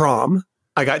show Prom.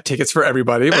 I got tickets for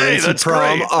everybody. We're going to see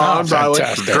Prom great. on Broadway.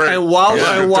 Fantastic.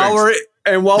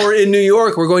 And while we're in New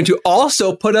York, we're going to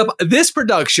also put up this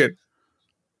production.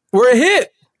 We're a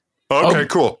hit. Okay,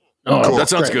 cool. Cool. That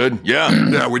sounds good. Yeah.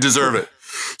 Yeah, we deserve it.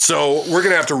 So we're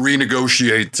going to have to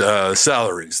renegotiate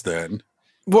salaries then.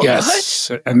 Yes.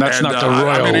 And that's not the I'm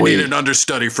royal going to need we. an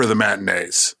understudy for the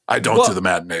matinees. I don't do the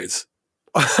matinees.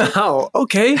 Oh,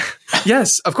 okay.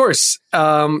 Yes, of course.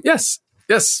 Yes,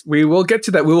 we will get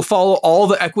to that. We will follow all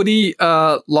the equity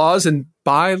laws and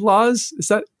bylaws. Is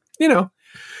that, Yeah,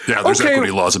 there's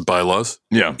equity laws and bylaws.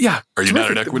 Yeah. Yeah. Are you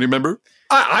not an equity member?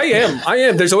 I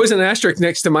am. There's always an asterisk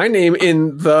next to my name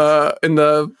in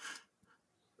the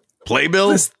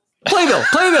Playbill? Playbill.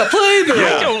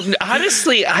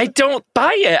 I don't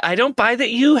buy it. I don't buy that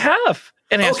you have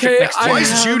an asterisk next to Why it.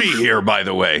 is Judy here, by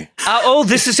the way?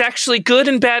 This is actually good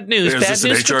and bad news. Is Bad this an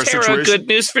news for HR Tara, situation? good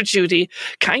news for Judy.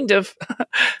 Kind of.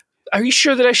 Are you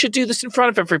sure that I should do this in front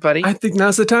of everybody? I think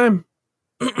now's the time.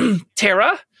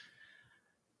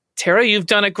 Tara, you've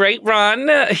done a great run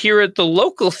here at the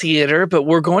local theater, but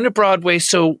we're going to Broadway,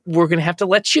 so we're going to have to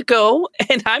let you go.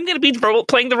 And I'm going to be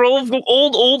playing the role of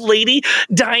old lady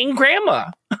dying grandma.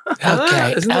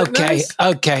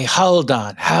 Okay. Hold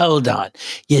on.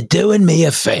 You're doing me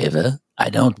a favor. I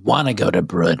don't want to go to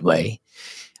Broadway.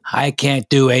 I can't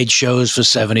do 8 shows for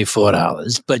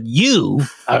 $74, but you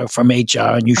are from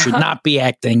HR and you should not be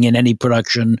acting in any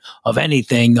production of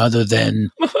anything other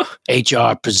than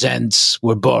HR Presents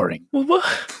We're Boring. What?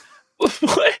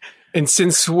 And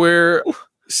since we're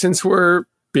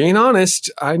being honest,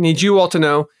 I need you all to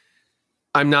know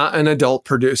I'm not an adult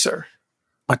producer.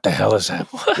 What the hell is that?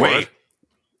 Wait.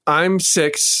 I'm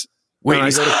 6. Wait,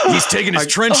 he's taking his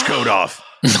trench coat off.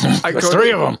 There's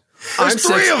 3 of them. There's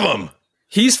 3 of them.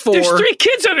 He's 4. There's 3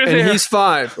 kids under and there. he's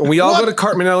 5. And we all go to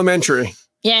Cartman Elementary.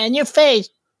 Yeah, in your face.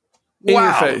 In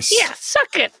your face. Yeah,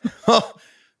 suck it.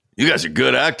 You guys are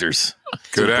good actors.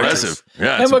 Good impressive.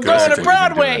 Yeah, And it's we're impressive going to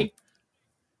Broadway.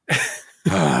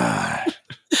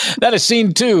 That is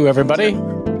scene 2, everybody.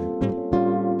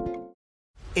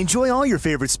 Enjoy all your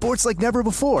favorite sports like never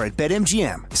before at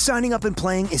BetMGM. Signing up and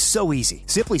playing is so easy.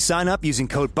 Simply sign up using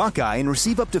code Buckeye and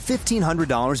receive up to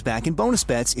 $1,500 back in bonus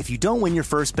bets if you don't win your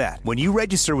first bet. When you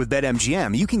register with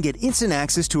BetMGM, you can get instant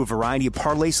access to a variety of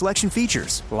parlay selection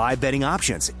features, live betting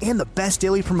options, and the best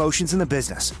daily promotions in the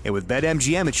business. And with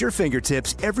BetMGM at your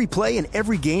fingertips, every play and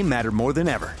every game matter more than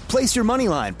ever. Place your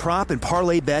moneyline, prop, and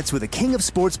parlay bets with the king of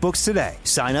sportsbooks today.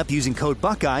 Sign up using code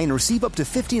Buckeye and receive up to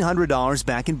 $1,500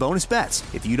 back in bonus bets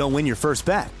if you don't win your first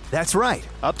bet. That's right,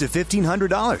 up to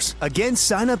 $1,500. Again,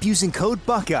 sign up using code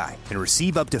Buckeye and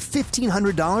receive up to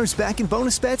 $1,500 back in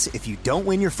bonus bets if you don't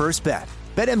win your first bet.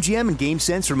 BetMGM and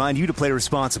GameSense remind you to play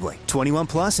responsibly. 21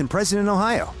 plus and present in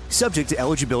Ohio. Subject to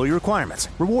eligibility requirements.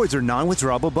 Rewards are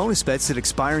non-withdrawable bonus bets that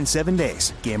expire in 7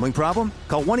 days. Gambling problem?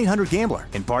 Call 1-800-GAMBLER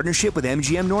in partnership with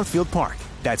MGM Northfield Park.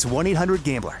 That's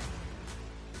 1-800-GAMBLER.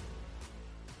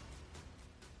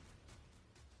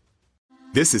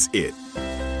 This is it.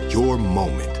 Your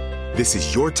moment. This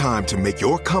is your time to make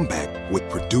your comeback with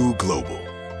Purdue Global.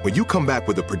 When you come back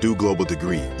with a Purdue Global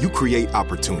degree, you create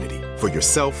opportunity for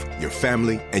yourself, your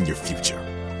family, and your future.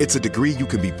 It's a degree you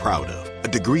can be proud of, a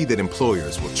degree that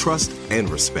employers will trust and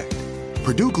respect.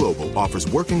 Purdue Global offers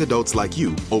working adults like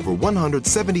you over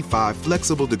 175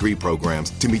 flexible degree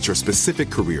programs to meet your specific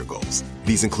career goals.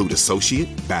 These include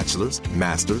associate, bachelor's,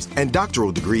 master's, and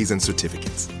doctoral degrees and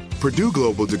certificates. Purdue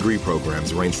Global degree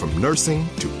programs range from nursing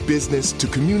to business to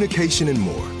communication and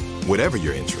more. Whatever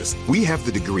your interest, we have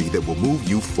the degree that will move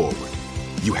you forward.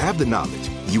 You have the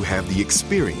knowledge, You have the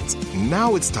experience.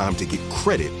 Now it's time to get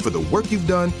credit for the work you've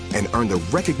done and earn the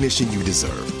recognition you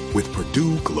deserve with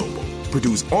Purdue Global,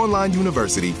 Purdue's online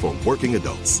university for working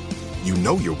adults. You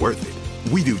know you're worth it.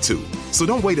 We do too. So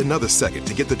don't wait another second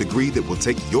to get the degree that will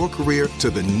take your career to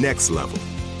the next level.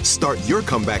 Start your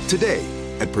comeback today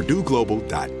at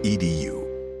purdueglobal.edu.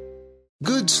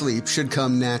 Good sleep should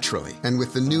come naturally, and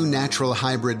with the new Natural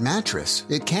Hybrid mattress,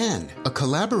 it can. A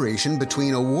collaboration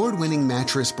between award-winning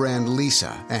mattress brand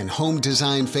Leesa and home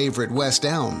design favorite West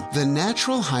Elm, the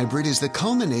Natural Hybrid is the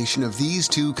culmination of these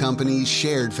two companies'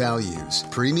 shared values: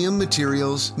 premium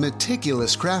materials,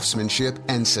 meticulous craftsmanship,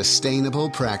 and sustainable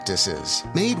practices.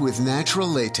 Made with natural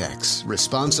latex,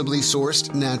 responsibly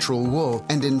sourced natural wool,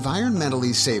 and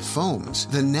environmentally safe foams,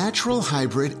 the Natural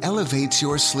Hybrid elevates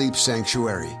your sleep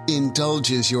sanctuary, indulges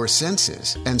your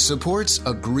senses, and supports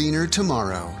a greener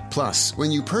tomorrow. Plus, when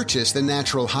you purchase the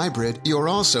Natural Hybrid, you're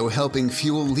also helping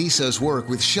fuel Leesa's work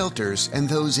with shelters and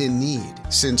those in need.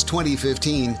 Since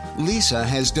 2015, Leesa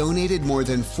has donated more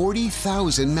than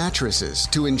 40,000 mattresses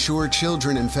to ensure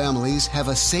children and families have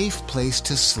a safe place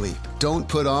to sleep. Don't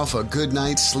put off a good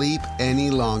night's sleep any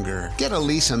longer. Get a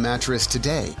Leesa mattress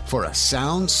today for a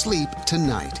sound sleep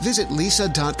tonight. Visit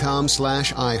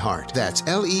leesa.com/iHeart. That's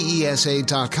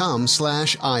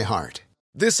LEESA.com/iHeart.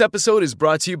 This episode is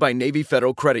brought to you by Navy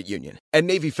Federal Credit Union. At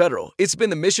Navy Federal, it's been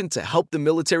the mission to help the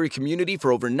military community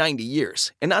for over 90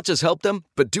 years. And not just help them,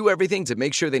 but do everything to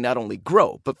make sure they not only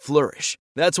grow, but flourish.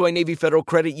 That's why Navy Federal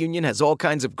Credit Union has all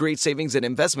kinds of great savings and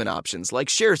investment options like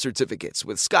share certificates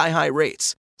with sky-high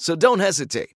rates. So don't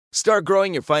hesitate. Start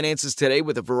growing your finances today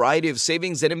with a variety of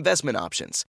savings and investment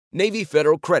options. Navy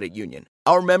Federal Credit Union.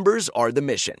 Our members are the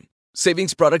mission.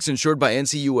 Savings products insured by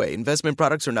NCUA. Investment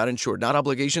products are not insured, not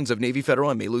obligations of Navy Federal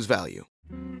and may lose value.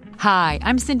 Hi,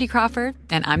 I'm Cindy Crawford,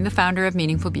 and I'm the founder of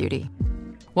Meaningful Beauty.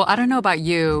 Well, I don't know about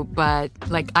you, but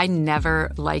I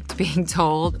never liked being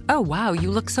told, oh, wow,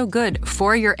 you look so good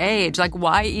for your age.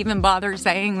 Why even bother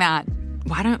saying that?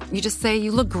 Why don't you just say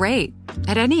you look great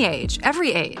at any age,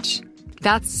 every age?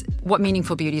 That's what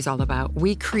Meaningful Beauty is all about.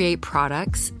 We create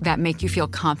products that make you feel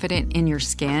confident in your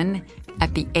skin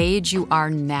at the age you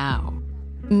are now.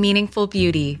 Meaningful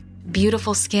Beauty.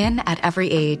 Beautiful skin at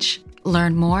every age.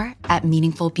 Learn more at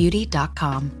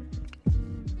meaningfulbeauty.com.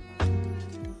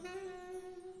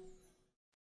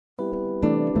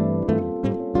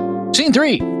 Scene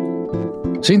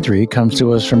three comes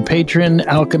to us from patron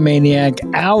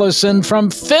Alchemaniac Allison from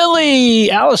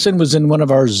Philly. Allison was in one of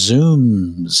our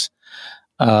Zooms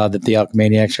that the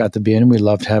Alchemaniacs got to be in. We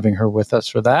loved having her with us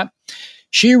for that.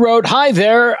 She wrote, "Hi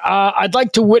there. I'd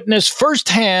like to witness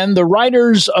firsthand the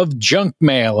writers of junk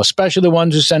mail, especially the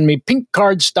ones who send me pink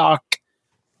card stock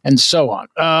and so on.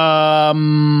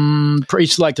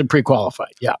 Pre-selected,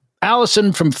 pre-qualified. Yeah.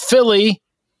 Allison from Philly.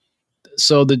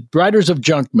 So the writers of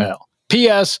junk mail.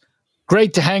 P.S.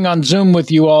 Great to hang on Zoom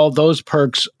with you all. Those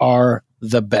perks are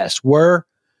the best."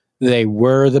 They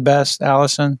were the best,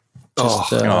 Allison?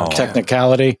 Just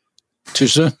technicality. Too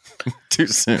soon? Too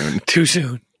soon. Too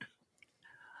soon.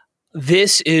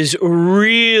 This is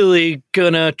really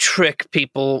gonna trick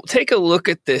people. Take a look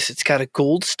at this. It's got a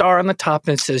gold star on the top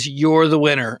and it says, "You're the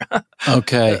winner."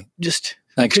 Okay. Just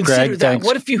thanks, consider Greg. that. Thanks.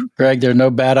 What if you, Greg, there are no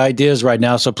bad ideas right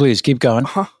now, so please keep going.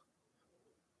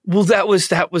 Well, that was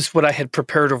what I had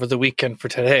prepared over the weekend for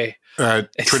today.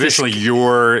 Traditionally,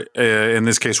 "your" in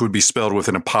this case would be spelled with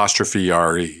an apostrophe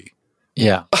 "re."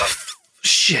 Yeah.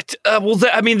 Shit.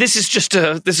 This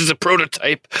is a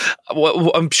prototype.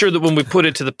 I'm sure that when we put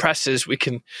it to the presses, we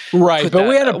can. Right, but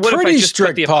we had a pretty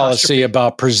strict policy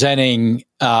about presenting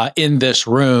in this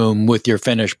room with your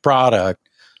finished product.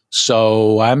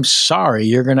 So I'm sorry,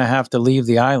 you're going to have to leave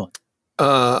the island.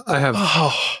 I have.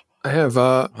 God! I'd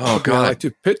like to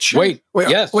pitch. Wait.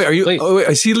 Yes. Wait. Are you? Please. Oh, wait,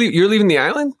 I see. You're leaving the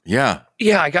island. Yeah.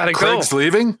 Yeah, I gotta Craig's go.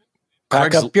 leaving.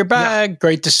 Pack up your bag. Yeah.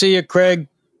 Great to see you, Craig.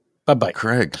 Bye-bye.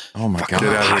 Craig. Oh, my God. Get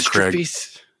out of here, Craig.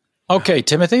 Okay,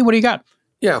 Timothy, what do you got?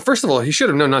 Yeah, first of all, he should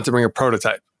have known not to bring a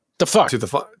prototype. The fuck? To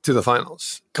the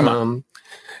finals. Come on.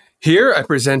 Here, I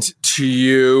present to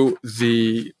you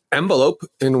the envelope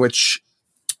in which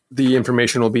the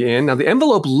information will be in. Now, the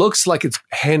envelope looks like it's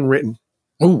handwritten.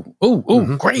 Ooh,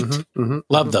 great.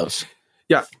 Love those.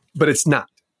 Yeah, but it's not.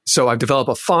 So I've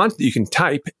developed a font that you can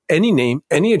type any name,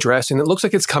 any address, and it looks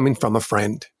like it's coming from a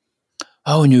friend.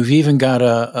 Oh, and you've even got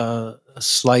a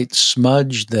slight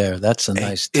smudge there. That's a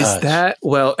nice touch. Is that,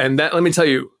 well, and that, let me tell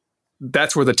you,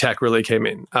 that's where the tech really came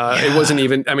in. It wasn't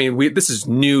even, this is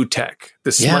new tech,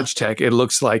 the smudge tech. It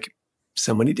looks like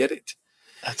somebody did it.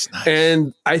 That's nice.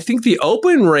 And I think the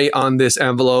open rate on this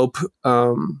envelope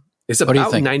is about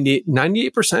 98%.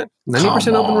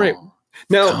 90% open rate.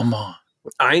 Now,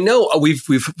 I know we've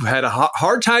had a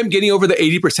hard time getting over the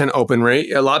 80% open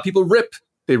rate. A lot of people rip.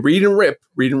 They read and rip.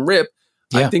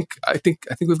 Yeah. I think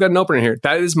we've got an opener here.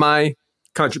 That is my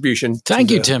contribution.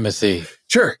 Thank you, Timothy.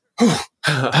 Sure.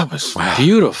 That was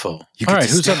beautiful. All right,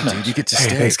 who's up next? Dude, you get to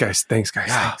stay. Thanks, guys. Thanks.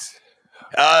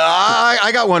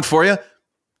 I got one for you.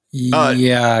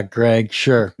 Yeah, Greg.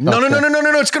 Sure. No.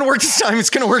 It's going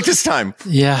to work this time.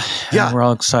 Yeah. We're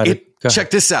all excited.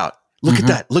 Check this out. Look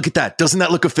at that. Doesn't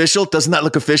that look official?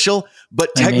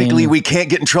 But technically, we can't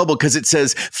get in trouble because it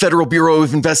says Federal Bureau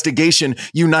of Investigation,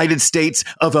 United States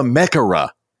of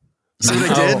America. See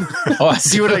what I did?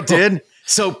 See what I did?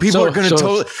 So people are going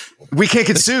to we can't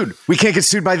get sued. We can't get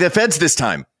sued by the feds this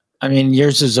time. I mean,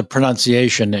 yours is a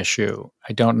pronunciation issue.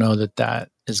 I don't know that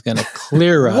is going to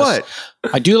clear us.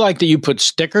 What? I do like that you put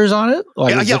stickers on it.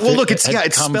 Like Well, look, it's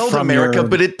spelled America,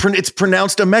 but it's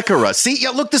pronounced America. See,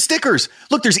 look, the stickers.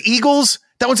 Look, there's eagles.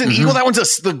 That one's an eagle. That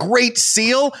one's the Great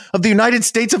Seal of the United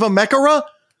States of America.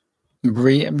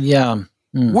 Yeah.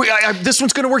 This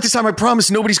one's going to work this time. I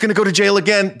promise. Nobody's going to go to jail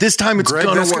again. This time it's going to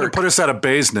work. That's going to put us out of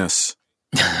business.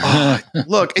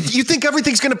 Look, if you think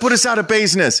everything's going to put us out of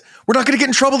business, we're not going to get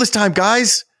in trouble this time,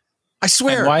 guys. I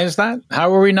swear. And why is that?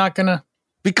 How are we not going to?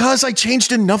 Because I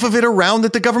changed enough of it around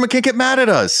that the government can't get mad at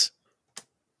us.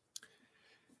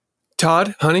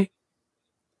 Todd, honey,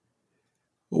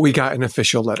 we got an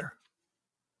official letter.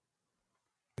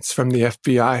 It's from the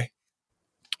FBI.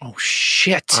 Oh,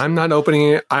 shit. I'm not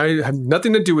opening it. I have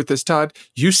nothing to do with this, Todd.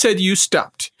 You said you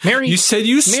stopped. Mary. You said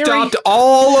you stopped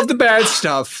all of the bad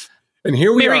stuff. And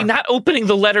here we are. Mary, not opening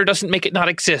the letter doesn't make it not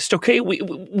exist, okay?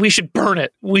 We should burn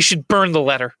it. We should burn the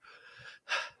letter.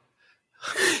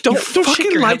 Don't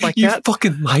shake your head like that. You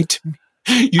fucking lied to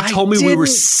me. You told me we were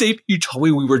safe. You told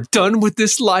me we were done with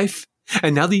this life.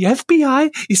 And now the FBI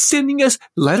is sending us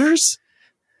letters?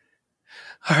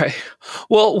 All right.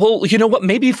 Well, you know what?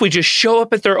 Maybe if we just show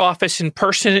up at their office in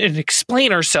person and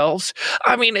explain ourselves.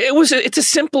 I mean, it's a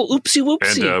simple oopsie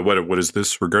whoopsie. And what is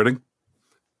this regarding?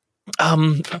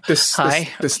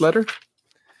 This letter?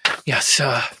 Yes.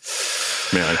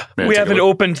 May I we haven't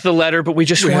opened the letter, but we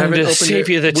just wanted to save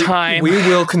you the time. We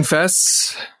will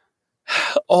confess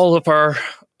all of our.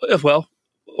 Well,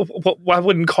 I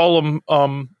wouldn't call them.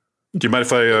 Do you mind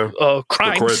if I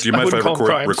crimes? Do you mind if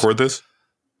I record this?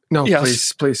 No,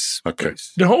 yes. Please. Okay.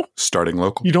 No? Starting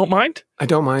local. You don't mind? I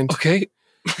don't mind. Okay.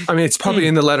 I mean, it's probably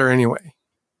in the letter anyway.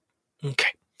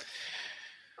 Okay.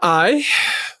 I,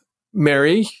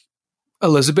 Mary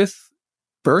Elizabeth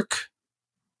Burke,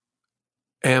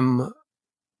 am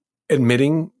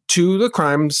admitting to the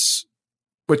crimes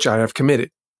which I have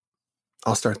committed.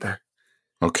 I'll start there.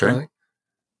 Okay. Really?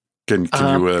 Can you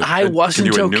I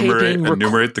wasn't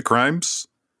enumerate the crimes?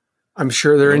 I'm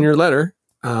sure they're in your letter.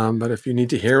 But if you need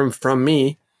to hear them from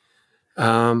me,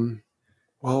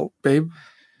 well, babe.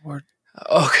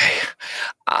 Okay.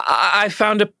 I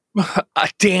found a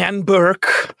Dan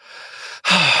Burke.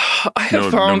 I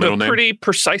have found a pretty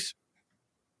precise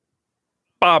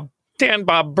Dan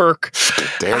Bob Burke.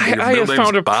 I have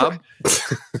found a Bob.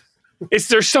 Is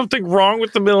there something wrong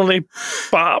with the middle name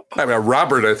Bob? I mean,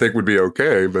 Robert, I think would be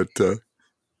okay, but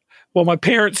well, my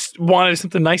parents wanted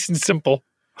something nice and simple.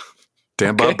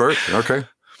 Dan Bob Burke. Okay.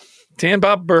 Dan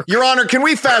Bob Burke. Your Honor, can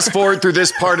we fast forward through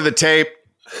this part of the tape?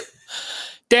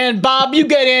 Dan Bob, you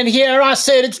get in here. I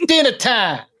said it's dinner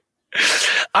time.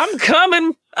 I'm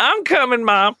coming,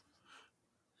 Mom.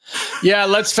 Yeah,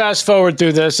 let's fast forward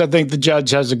through this. I think the judge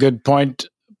has a good point.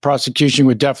 Prosecution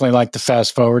would definitely like to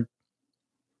fast forward.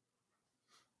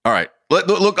 All right.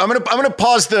 Look, I'm gonna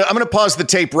pause the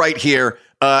tape right here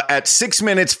at 6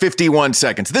 minutes 51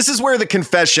 seconds. This is where the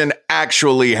confession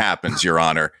actually happens, Your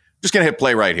Honor. Just gonna hit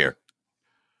play right here.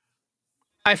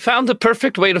 I found the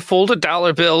perfect way to fold a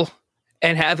dollar bill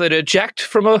and have it eject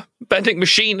from a vending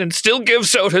machine and still give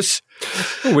sodas.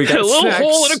 We got a little snacks.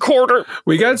 hole in a quarter.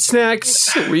 We got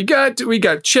snacks. We got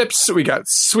chips. We got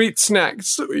sweet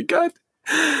snacks. We got.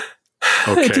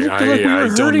 Okay, I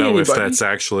don't know if that's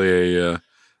actually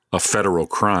a federal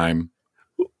crime.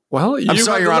 Well, I'm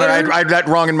sorry, Your Honor. I had that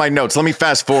wrong in my notes. Let me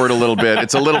fast forward a little bit.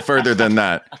 It's a little further than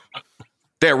that.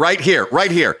 There, right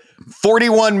here.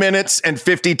 41 minutes and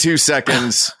 52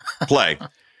 seconds. Play.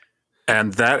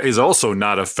 And that is also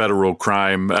not a federal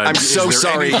crime. I'm so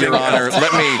sorry, Your Honor.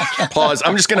 Let me pause.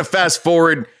 I'm just going to fast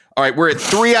forward. All right, we're at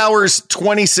 3 hours,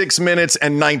 26 minutes,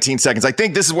 and 19 seconds. I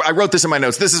think this is where I wrote this in my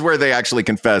notes. This is where they actually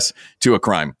confess to a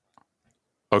crime.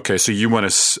 Okay, so you want a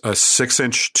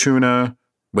 6-inch tuna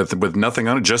with nothing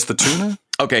on it, just the tuna?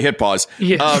 Okay, hit pause.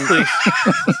 Yes, please.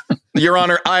 Your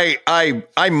Honor,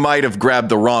 I might have grabbed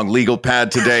the wrong legal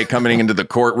pad today coming into the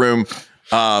courtroom.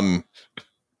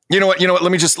 You know what?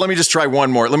 Let me just try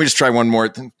one more.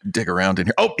 Dig around in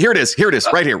here. Oh, here it is.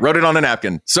 Right here. Wrote it on a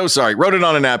napkin. So sorry. Wrote it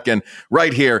on a napkin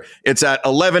right here. It's at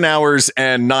 11 hours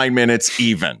and 9 minutes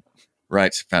even.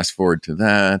 Right. Fast forward to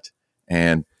that.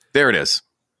 And there it is.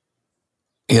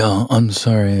 Yeah, I'm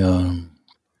sorry.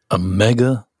 A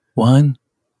mega wine?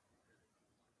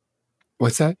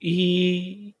 What's that?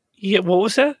 Yeah, what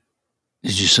was that?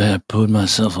 Did you say I poured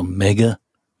myself a mega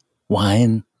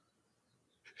wine?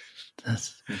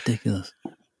 That's ridiculous.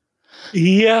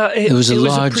 Yeah. It was a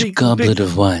large pretty goblet big...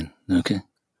 of wine. Okay.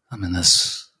 I mean,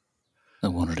 I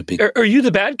wanted to be. Are you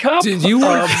the bad cop? Did you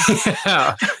want?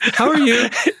 Yeah. How are you?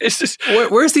 It's just,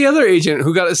 where's the other agent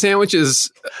who got his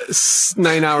sandwiches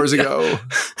 9 hours ago?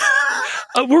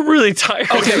 We're really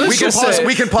tired. Okay, we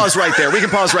can pause right there. We can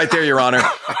pause right there, Your Honor.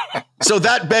 So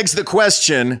that begs the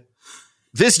question: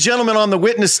 this gentleman on the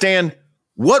witness stand,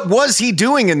 what was he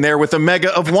doing in there with a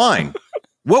mega of wine?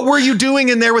 What were you doing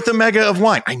in there with a mega of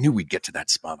wine? I knew we'd get to that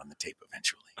spot on the tape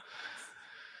eventually.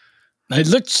 It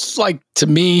looks like to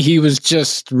me he was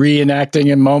just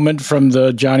reenacting a moment from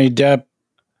the Johnny Depp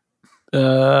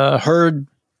Heard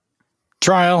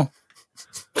trial.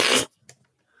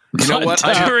 You know what?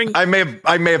 I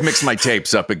may have mixed my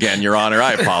tapes up again, Your Honor.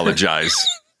 I apologize.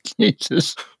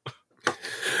 Jesus.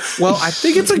 Well, I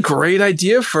think it's a great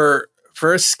idea for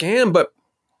a scam, but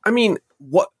I mean,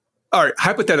 what? All right,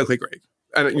 hypothetically, Greg,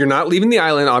 and you're not leaving the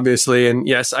island, obviously. And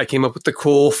yes, I came up with the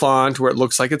cool font where it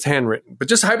looks like it's handwritten, but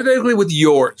just hypothetically with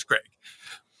yours, Greg,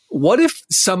 what if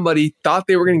somebody thought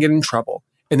they were going to get in trouble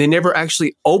and they never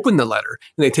actually open the letter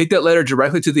and they take that letter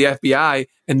directly to the FBI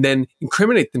and then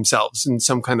incriminate themselves in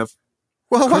some kind of.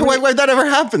 Well, why'd that ever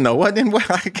happen though? I can't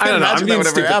imagine that would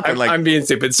ever happen. I'm being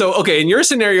stupid. So, okay, in your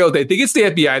scenario, they think it's the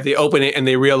FBI, they open it and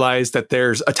they realize that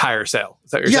there's a tire sale.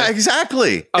 Is that what you're saying?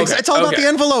 Exactly. Okay, it's all about the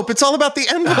envelope. It's all about the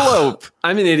envelope.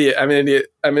 I'm an idiot. Idiot.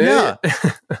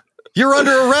 You're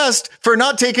under arrest for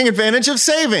not taking advantage of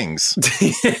savings.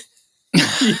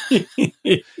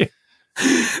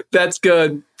 That's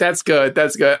good.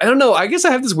 I don't know. I guess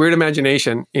I have this weird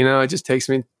imagination. You know, it just takes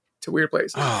me to weird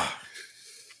places.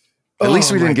 At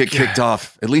least we didn't get kicked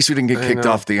off. At least we didn't get kicked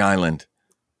off the island.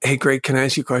 Hey, Greg, can I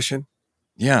ask you a question?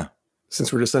 Yeah.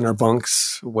 Since we're just in our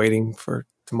bunks waiting for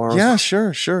tomorrow. Yeah,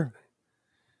 sure.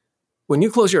 When you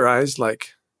close your eyes,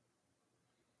 like,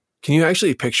 can you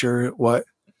actually picture what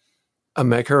a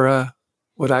Mekara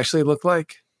would actually look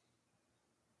like?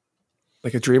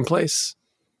 Like a dream place?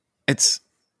 It's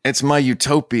my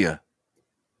utopia.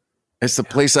 It's the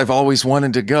place I've always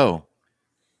wanted to go.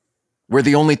 Where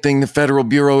the only thing the Federal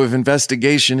Bureau of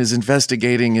Investigation is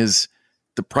investigating is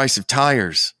the price of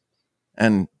tires.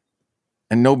 And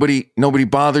nobody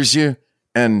bothers you,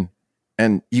 and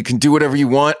you can do whatever you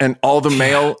want, and all the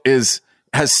mail has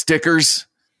stickers.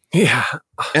 Yeah.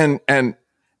 And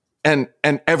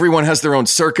everyone has their own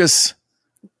circus.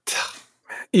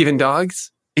 Even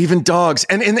dogs? Even dogs.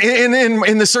 And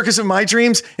in the circus of my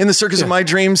dreams, of my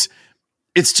dreams,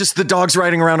 it's just the dogs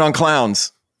riding around on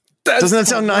clowns. Doesn't that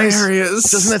sound nice?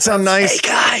 Doesn't that sound nice? Hey,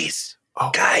 guys.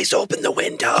 Guys, open the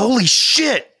window. Holy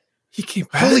shit. He came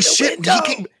back. Holy shit.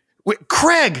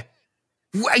 Craig,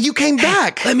 you came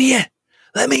back. Let me in.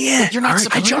 You're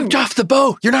not I jumped off the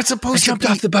boat. You're not supposed to jumped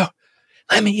off the boat.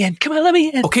 Let me in. Come on, let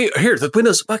me in. Okay, here, the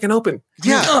window's fucking open.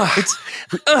 Yeah.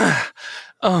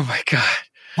 Oh my God.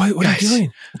 What are you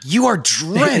doing? You are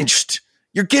drenched.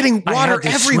 You're getting water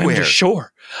everywhere. Swim to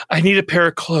shore. I need a pair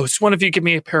of clothes. One of you give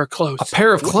me a pair of clothes. A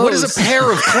pair of clothes? What is a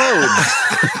pair of clothes?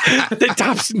 The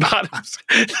tops and bottoms.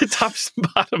 The tops and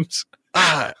bottoms.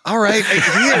 All right.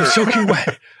 Here. I'm soaking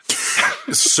wet.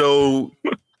 So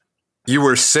you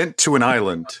were sent to an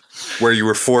island where you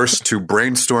were forced to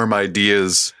brainstorm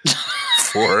ideas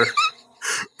for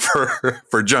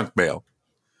junk mail.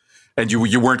 And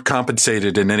you weren't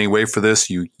compensated in any way for this.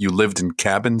 You lived in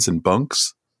cabins and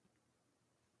bunks.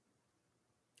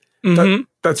 Mm-hmm.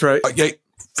 That's right. Yeah,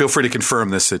 feel free to confirm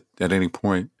this at any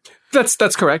point.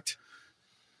 That's correct.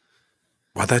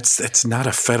 Well, that's not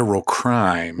a federal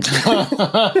crime.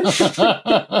 Well,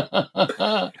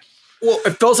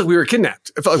 it felt like we were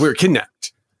kidnapped.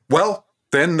 Well,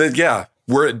 then,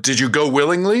 did you go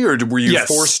willingly, or were you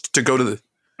forced to go to the?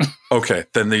 Okay,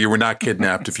 then you were not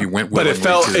kidnapped if you went willingly.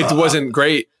 But it wasn't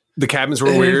great. The cabins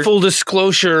were weird. In full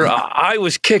disclosure, I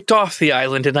was kicked off the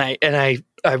island, and I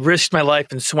risked my life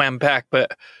and swam back,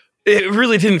 but it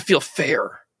really didn't feel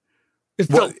fair. It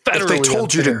felt federally if they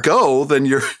told unfair. you to go, then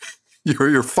you're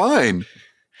fine.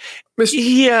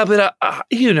 Yeah, but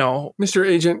Mr.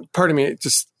 Agent, pardon me.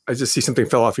 I just see something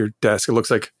fell off your desk. It looks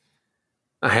like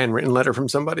a handwritten letter from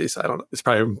somebody. So I don't know. It's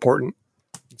probably important.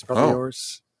 It's probably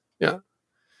yours. Yeah.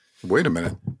 Wait a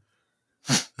minute.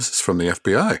 This is from the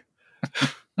FBI.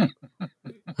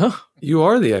 Huh? You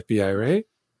are the FBI, right?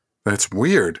 That's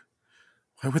weird.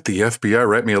 Why would the FBI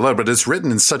write me a letter? But it's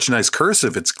written in such nice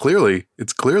cursive. It's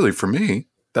clearly for me.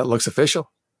 That looks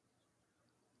official.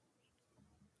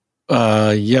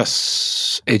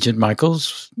 Yes, Agent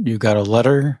Michaels, you got a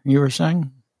letter you were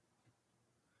saying?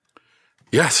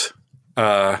 Yes.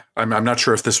 I'm not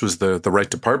sure if this was the right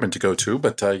department to go to,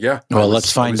 but yeah. Well,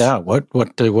 let's find out.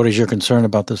 What is your concern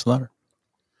about this letter?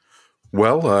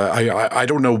 Well, I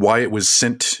don't know why it was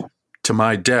sent to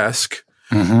my desk,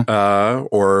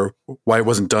 or why it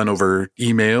wasn't done over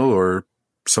email, or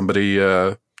somebody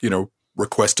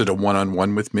requested a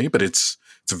one-on-one with me. But it's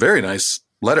a very nice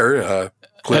letter.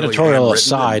 Editorial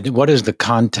aside, what is the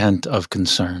content of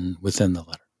concern within the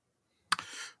letter?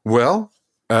 Well,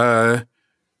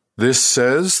 this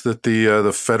says that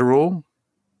the federal.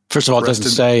 First of all, it doesn't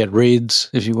say. It reads,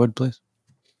 if you would, please.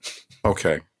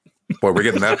 Okay. Boy, we're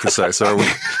getting that precise, are we?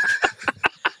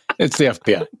 It's the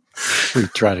FBI. We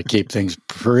try to keep things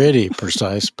pretty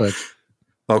precise, but.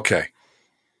 Okay.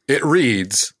 It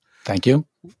reads. Thank you.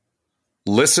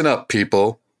 Listen up,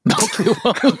 people. No, we won't.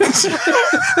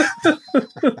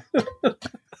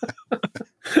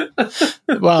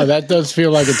 Wow, that does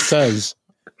feel like it says.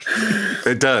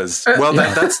 It does. Well,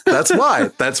 that's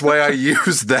why. That's why I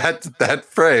use that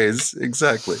phrase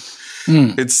exactly.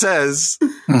 It says,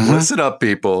 "Listen up,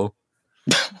 people.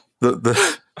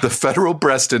 The federal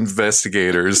breast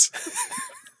investigators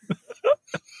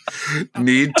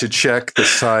need to check the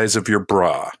size of your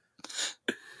bra."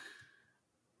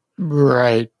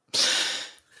 Right.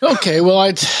 Okay. Well,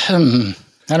 I don't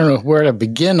know where to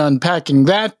begin unpacking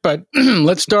that, but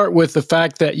let's start with the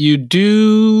fact that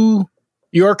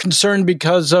you're concerned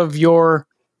because of your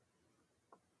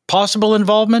possible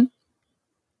involvement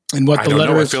in what the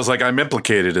letter is. It feels like I'm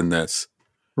implicated in this.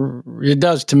 It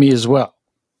does to me as well.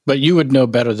 But you would know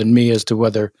better than me as to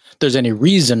whether there's any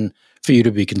reason for you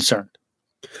to be concerned.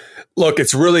 Look,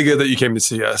 it's really good that you came to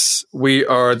see us. We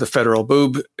are the federal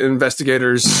boob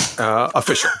investigators,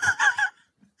 official.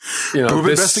 Boob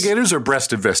investigators or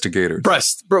breast investigators?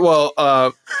 Breast. Well,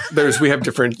 we have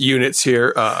different units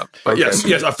here. But okay.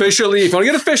 Yes, officially. If you want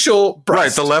to get official,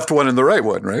 breast. Right, the left one and the right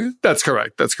one, right? That's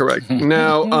correct.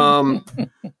 Now,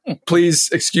 please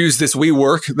excuse this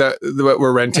WeWork that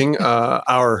we're renting.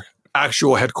 Our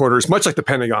actual headquarters, much like the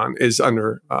Pentagon, is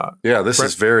under. This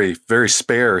is very, very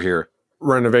spare here.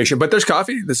 Renovation, but there's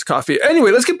coffee. Anyway,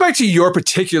 let's get back to your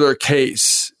particular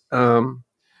case.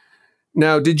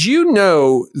 Now, did you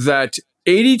know that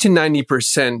 80 to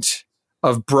 90%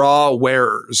 of bra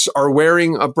wearers are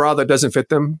wearing a bra that doesn't fit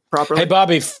them properly? Hey,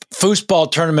 Bobby,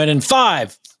 foosball tournament in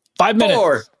 5 minutes.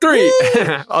 4, 3.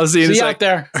 I'll see you in a sec. Out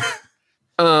there.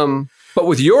 But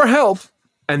with your help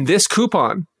and this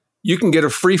coupon, you can get a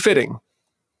free fitting.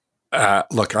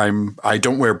 Look, I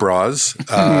don't wear bras.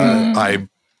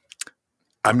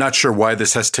 I'm not sure why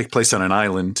this has to take place on an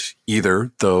island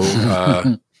either, though.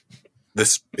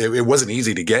 It wasn't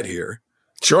easy to get here.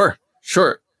 Sure.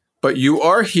 But you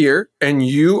are here and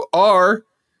you are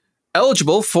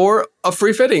eligible for a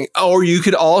free fitting. Or you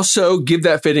could also give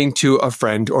that fitting to a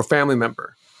friend or family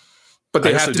member. But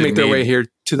they have to make their way here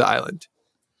to the island.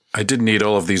 I didn't need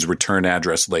all of these return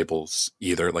address labels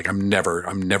either. Like I'm never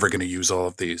going to use all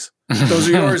of these. Those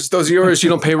are yours. You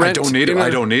don't pay rent.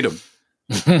 I don't need them.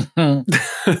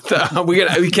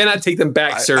 We cannot take them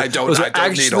back, sir. Those are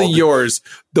actually yours.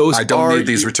 I don't need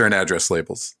these return address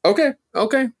labels. Okay.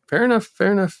 Fair enough.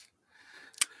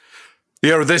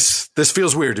 This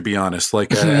feels weird, to be honest.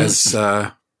 Like as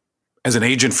an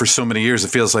agent for so many years, it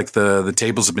feels like the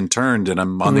tables have been turned and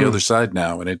I'm on the other side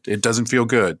now, and it doesn't feel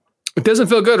good. It doesn't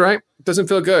feel good, right? It doesn't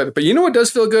feel good. But you know what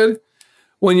does feel good?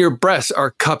 When your breasts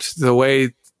are cupped the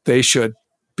way they should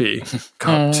be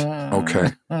cupped.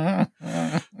 Okay.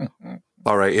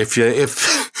 All right. If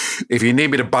you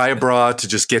need me to buy a bra to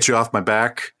just get you off my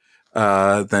back,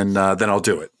 then I'll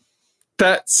do it.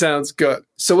 That sounds good.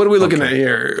 So what are we looking at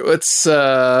here? Let's.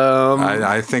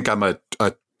 I think I'm a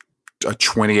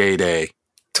 28A.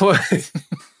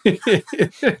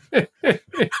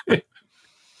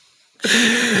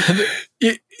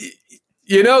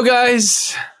 You know,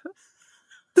 guys,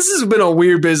 this has been a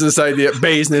weird business idea,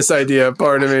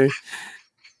 pardon me.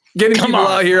 Getting people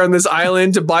out here on this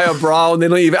island to buy a bra and they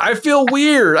don't even. I feel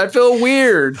weird.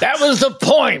 That was the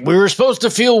point. We were supposed to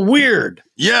feel weird.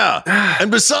 Yeah. And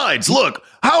besides, look,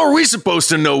 how are we supposed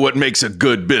to know what makes a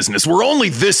good business? We're only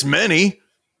this many.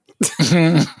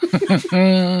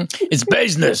 It's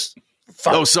business.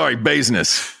 Oh, sorry,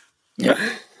 business. Yeah.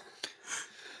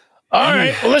 All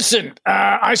right. Well, listen,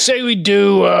 I say we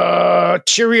do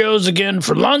Cheerios again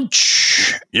for lunch.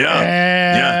 lunch.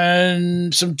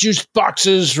 And some juice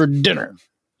boxes for dinner.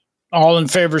 All in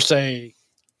favor say...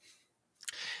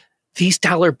 These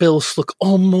dollar bills look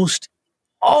almost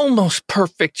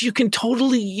perfect. You can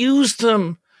totally use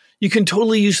them. You can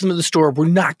totally use them at the store. We're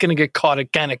not going to get caught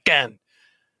again.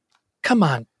 Come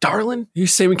on, darling. You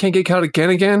say we can't get caught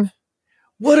again?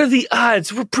 What are the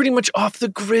odds? We're pretty much off the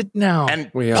grid now.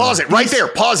 And pause it right there.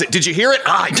 Pause it. Did you hear it?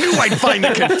 I knew I'd find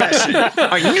the confession.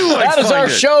 That is our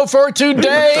show for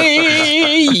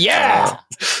today. Yeah.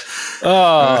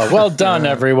 Well done,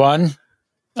 everyone.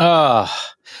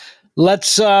 Let's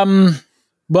start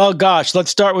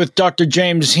with Dr.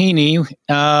 James Heaney.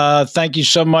 Thank you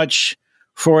so much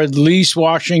for at least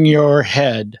washing your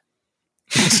head.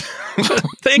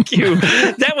 Thank you.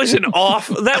 That was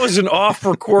an off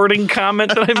recording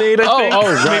comment that I made, I think.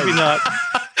 Right. Maybe not.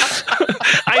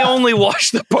 I only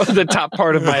washed the top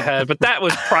part of my head, but that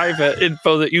was private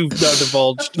info that you've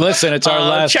divulged. Listen, it's our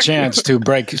last chance to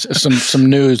break some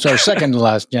news, our second to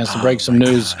last chance to break some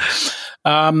news.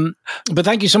 But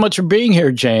thank you so much for being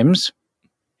here, James.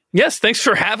 Yes, thanks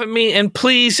for having me. And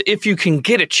please, if you can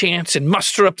get a chance and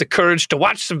muster up the courage to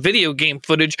watch some video game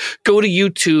footage, go to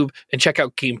YouTube and check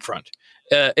out Gamefront.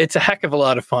 It's a heck of a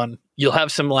lot of fun. You'll have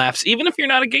some laughs, even if you're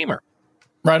not a gamer.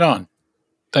 Right on.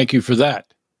 Thank you for that.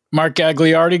 Mark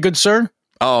Gagliardi, good sir.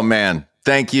 Oh, man.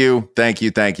 Thank you.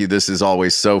 This is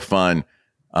always so fun.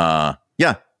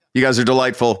 You guys are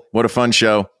delightful. What a fun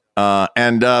show.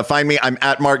 And find me. I'm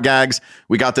at Mark Gags.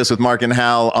 We got this with Mark and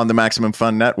Hal on the Maximum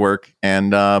Fun Network,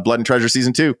 and Blood and Treasure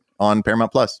Season 2 on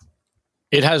Paramount Plus.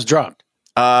 It has dropped.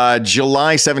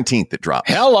 July 17th it drops.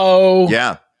 Hello.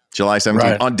 Yeah, July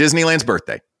 17th on Disneyland's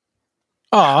birthday.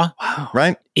 Wow.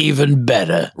 Right? Even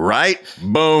better. Right?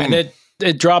 Boom. And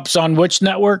it drops on which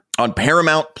network? On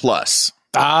Paramount Plus.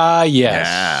 Ah, yes.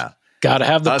 Yeah. Gotta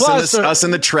have the plus. Us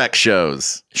and the Trek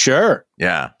shows. Sure.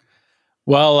 Yeah.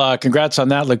 Well, congrats on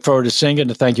that. Look forward to seeing it.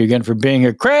 And thank you again for being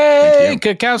here. Craig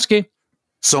Kakowski.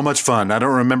 So much fun. I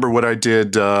don't remember what I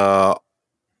did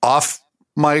off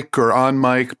mic or on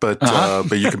mic, but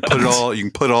you can put it all. You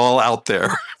can put it all out there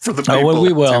for the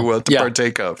people to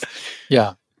partake of.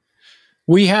 Yeah,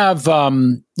 we have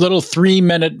little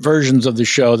 3-minute versions of the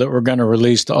show that we're going to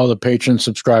release to all the patron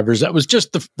subscribers. That was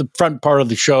just the front part of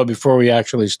the show before we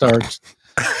actually start.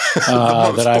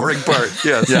 The most boring part,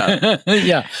 yes.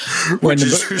 Yeah. Which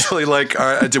is usually like,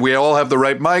 do we all have the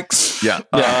right mics? Yeah. Do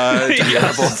we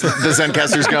have all the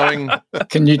Zencaster's going?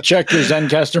 Can you check your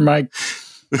Zencaster mic?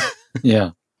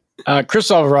 Yeah.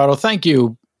 Chris Alvarado, thank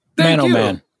you. Thank you.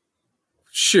 Man.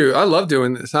 Shoot, I love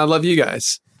doing this. I love you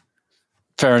guys.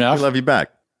 Fair enough. I love you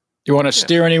back. You want to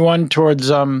steer anyone towards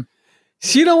So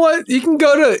you know what? You can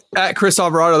go to at Chris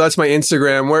Alvarado. That's my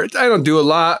Instagram, where I don't do a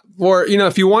lot. Or,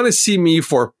 if you want to see me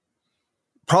for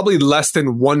probably less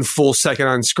than 1 full second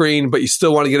on screen, but you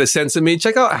still want to get a sense of me,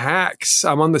 check out Hacks.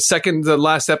 I'm on the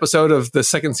last episode of the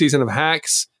second season of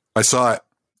Hacks. I saw it.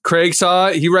 Craig saw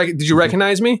it. Did you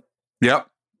recognize me? Yep.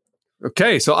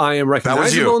 Okay, so I am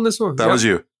recognizable in this one. That was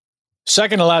you.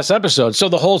 Second to last episode. So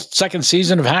the whole second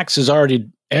season of Hacks is already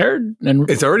aired? And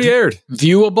it's already aired.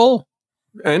 Viewable?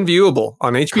 And viewable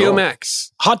on HBO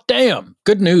Max. Hot damn.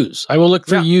 Good news. I will look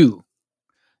for you.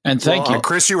 And thank you.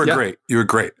 Chris, you were great. You were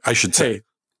great, I should say. Hey,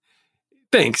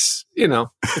 thanks.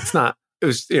 It's not. It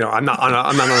was, I'm not on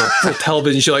a full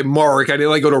television show like Mark. I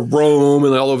didn't go to Rome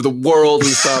and all over the world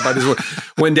and stuff. I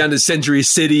just went down to Century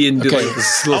City and did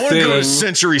this little thing. I want to go to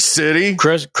Century City.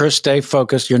 Chris, stay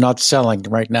focused. You're not selling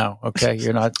right now. Okay.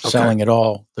 You're not selling at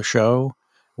all. The show,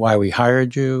 why we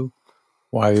hired you,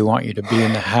 why we want you to be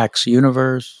in the Hacks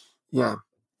universe. Yeah.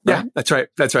 Yeah, that's right.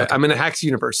 That's right. Okay. I'm in the Hacks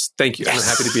universe. Thank you. Yes. I'm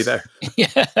happy to be there.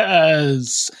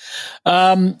 Yes.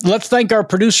 Let's thank our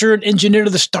producer and engineer to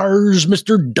the stars,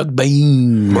 Mr. Doug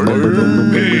Bain.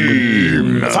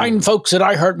 Fine folks at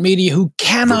iHeartMedia who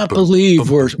cannot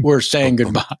believe we're saying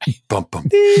goodbye.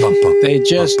 They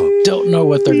just don't know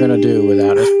what they're going to do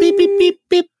without us. Beep, beep, beep,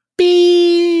 beep,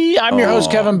 beep. I'm your host,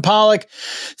 Kevin Pollak.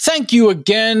 Thank you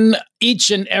again,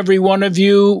 each and every one of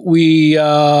you. We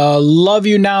love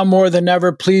you now more than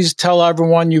ever. Please tell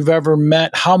everyone you've ever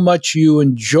met how much you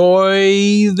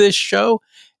enjoy this show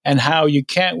and how you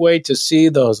can't wait to see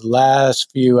those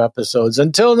last few episodes.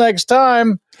 Until next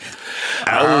time.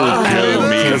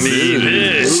 Alchemy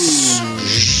this.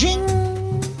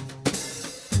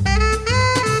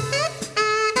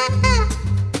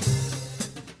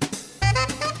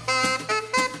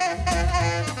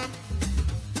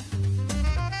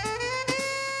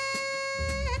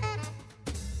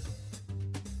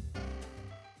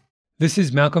 This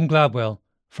is Malcolm Gladwell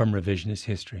from Revisionist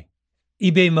History.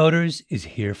 eBay Motors is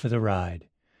here for the ride.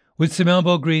 With some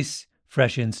elbow grease,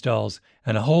 fresh installs,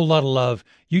 and a whole lot of love,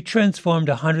 you transformed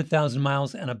 100,000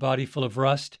 miles and a body full of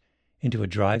rust into a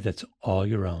drive that's all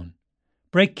your own.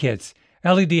 Brake kits,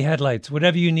 LED headlights,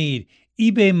 whatever you need,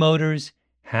 eBay Motors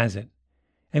has it.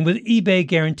 And with eBay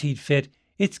Guaranteed Fit,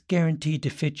 it's guaranteed to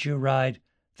fit your ride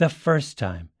the first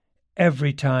time,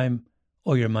 every time,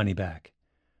 or your money back.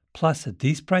 Plus, at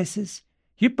these prices,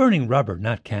 you're burning rubber,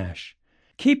 not cash.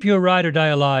 Keep your ride or die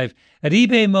alive at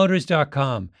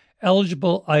ebaymotors.com.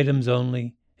 Eligible items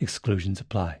only. Exclusions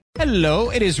apply.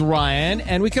 Hello, it is Ryan,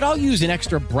 and we could all use an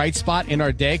extra bright spot in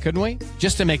our day, couldn't we?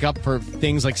 Just to make up for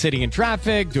things like sitting in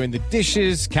traffic, doing the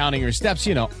dishes, counting your steps,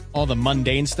 you know, all the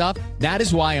mundane stuff. That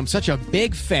is why I'm such a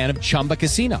big fan of Chumba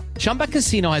Casino. Chumba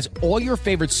Casino has all your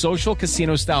favorite social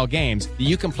casino-style games that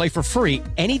you can play for free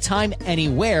anytime,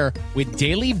 anywhere with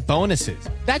daily bonuses.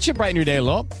 That should brighten your day a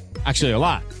little. Actually, a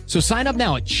lot. So sign up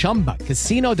now at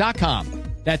ChumbaCasino.com.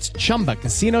 That's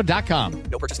ChumbaCasino.com.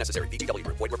 No purchase necessary. VGW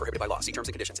Group. Void where prohibited by law. See terms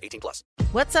and conditions. 18+.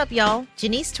 What's up, y'all?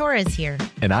 Janice Torres here.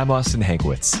 And I'm Austin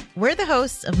Hankwitz. We're the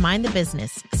hosts of Mind the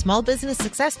Business, Small Business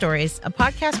Success Stories, a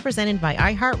podcast presented by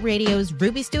iHeartRadio's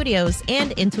Ruby Studios and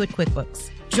Intuit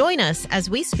QuickBooks. Join us as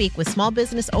we speak with small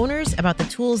business owners about the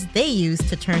tools they use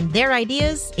to turn their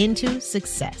ideas into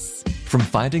success. From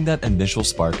finding that initial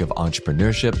spark of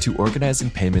entrepreneurship to organizing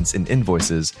payments and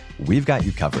invoices, we've got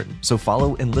you covered. So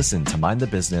follow and listen to Mind the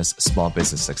Business, Small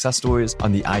Business Success Stories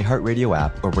on the iHeartRadio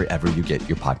app or wherever you get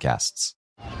your podcasts.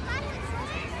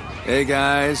 Hey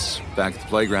guys, back at the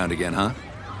playground again, huh?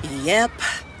 Yep.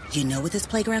 You know what this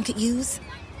playground could use?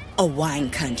 A wine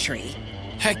country.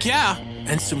 Heck yeah,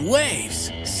 and some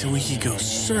waves so we could go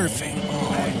surfing.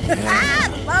 Oh, yeah.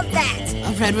 Love that.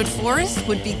 A redwood forest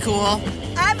would be cool.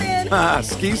 I'm in.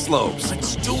 Ski slopes.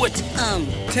 Let's do it.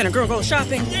 Can a girl go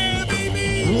shopping? Yeah,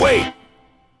 baby. Wait.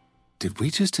 Did we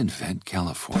just invent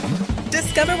California?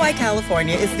 Discover why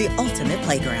California is the ultimate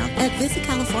playground at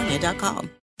visitcalifornia.com.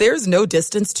 There's no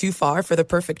distance too far for the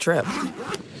perfect trip.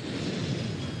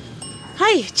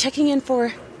 Hi, checking in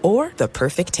for... Or the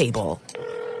perfect table.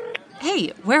 Hey,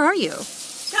 where are you?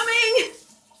 Coming!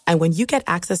 And when you get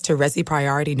access to Resi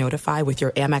Priority Notify with your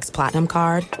Amex Platinum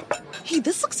card... Hey,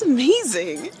 this looks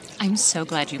amazing. I'm so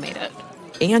glad you made it.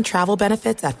 And travel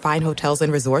benefits at fine hotels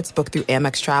and resorts booked through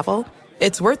Amex Travel,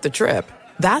 it's worth the trip.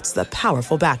 That's the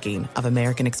powerful backing of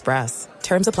American Express.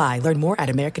 Terms apply. Learn more at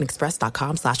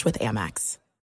americanexpress.com/withAmex.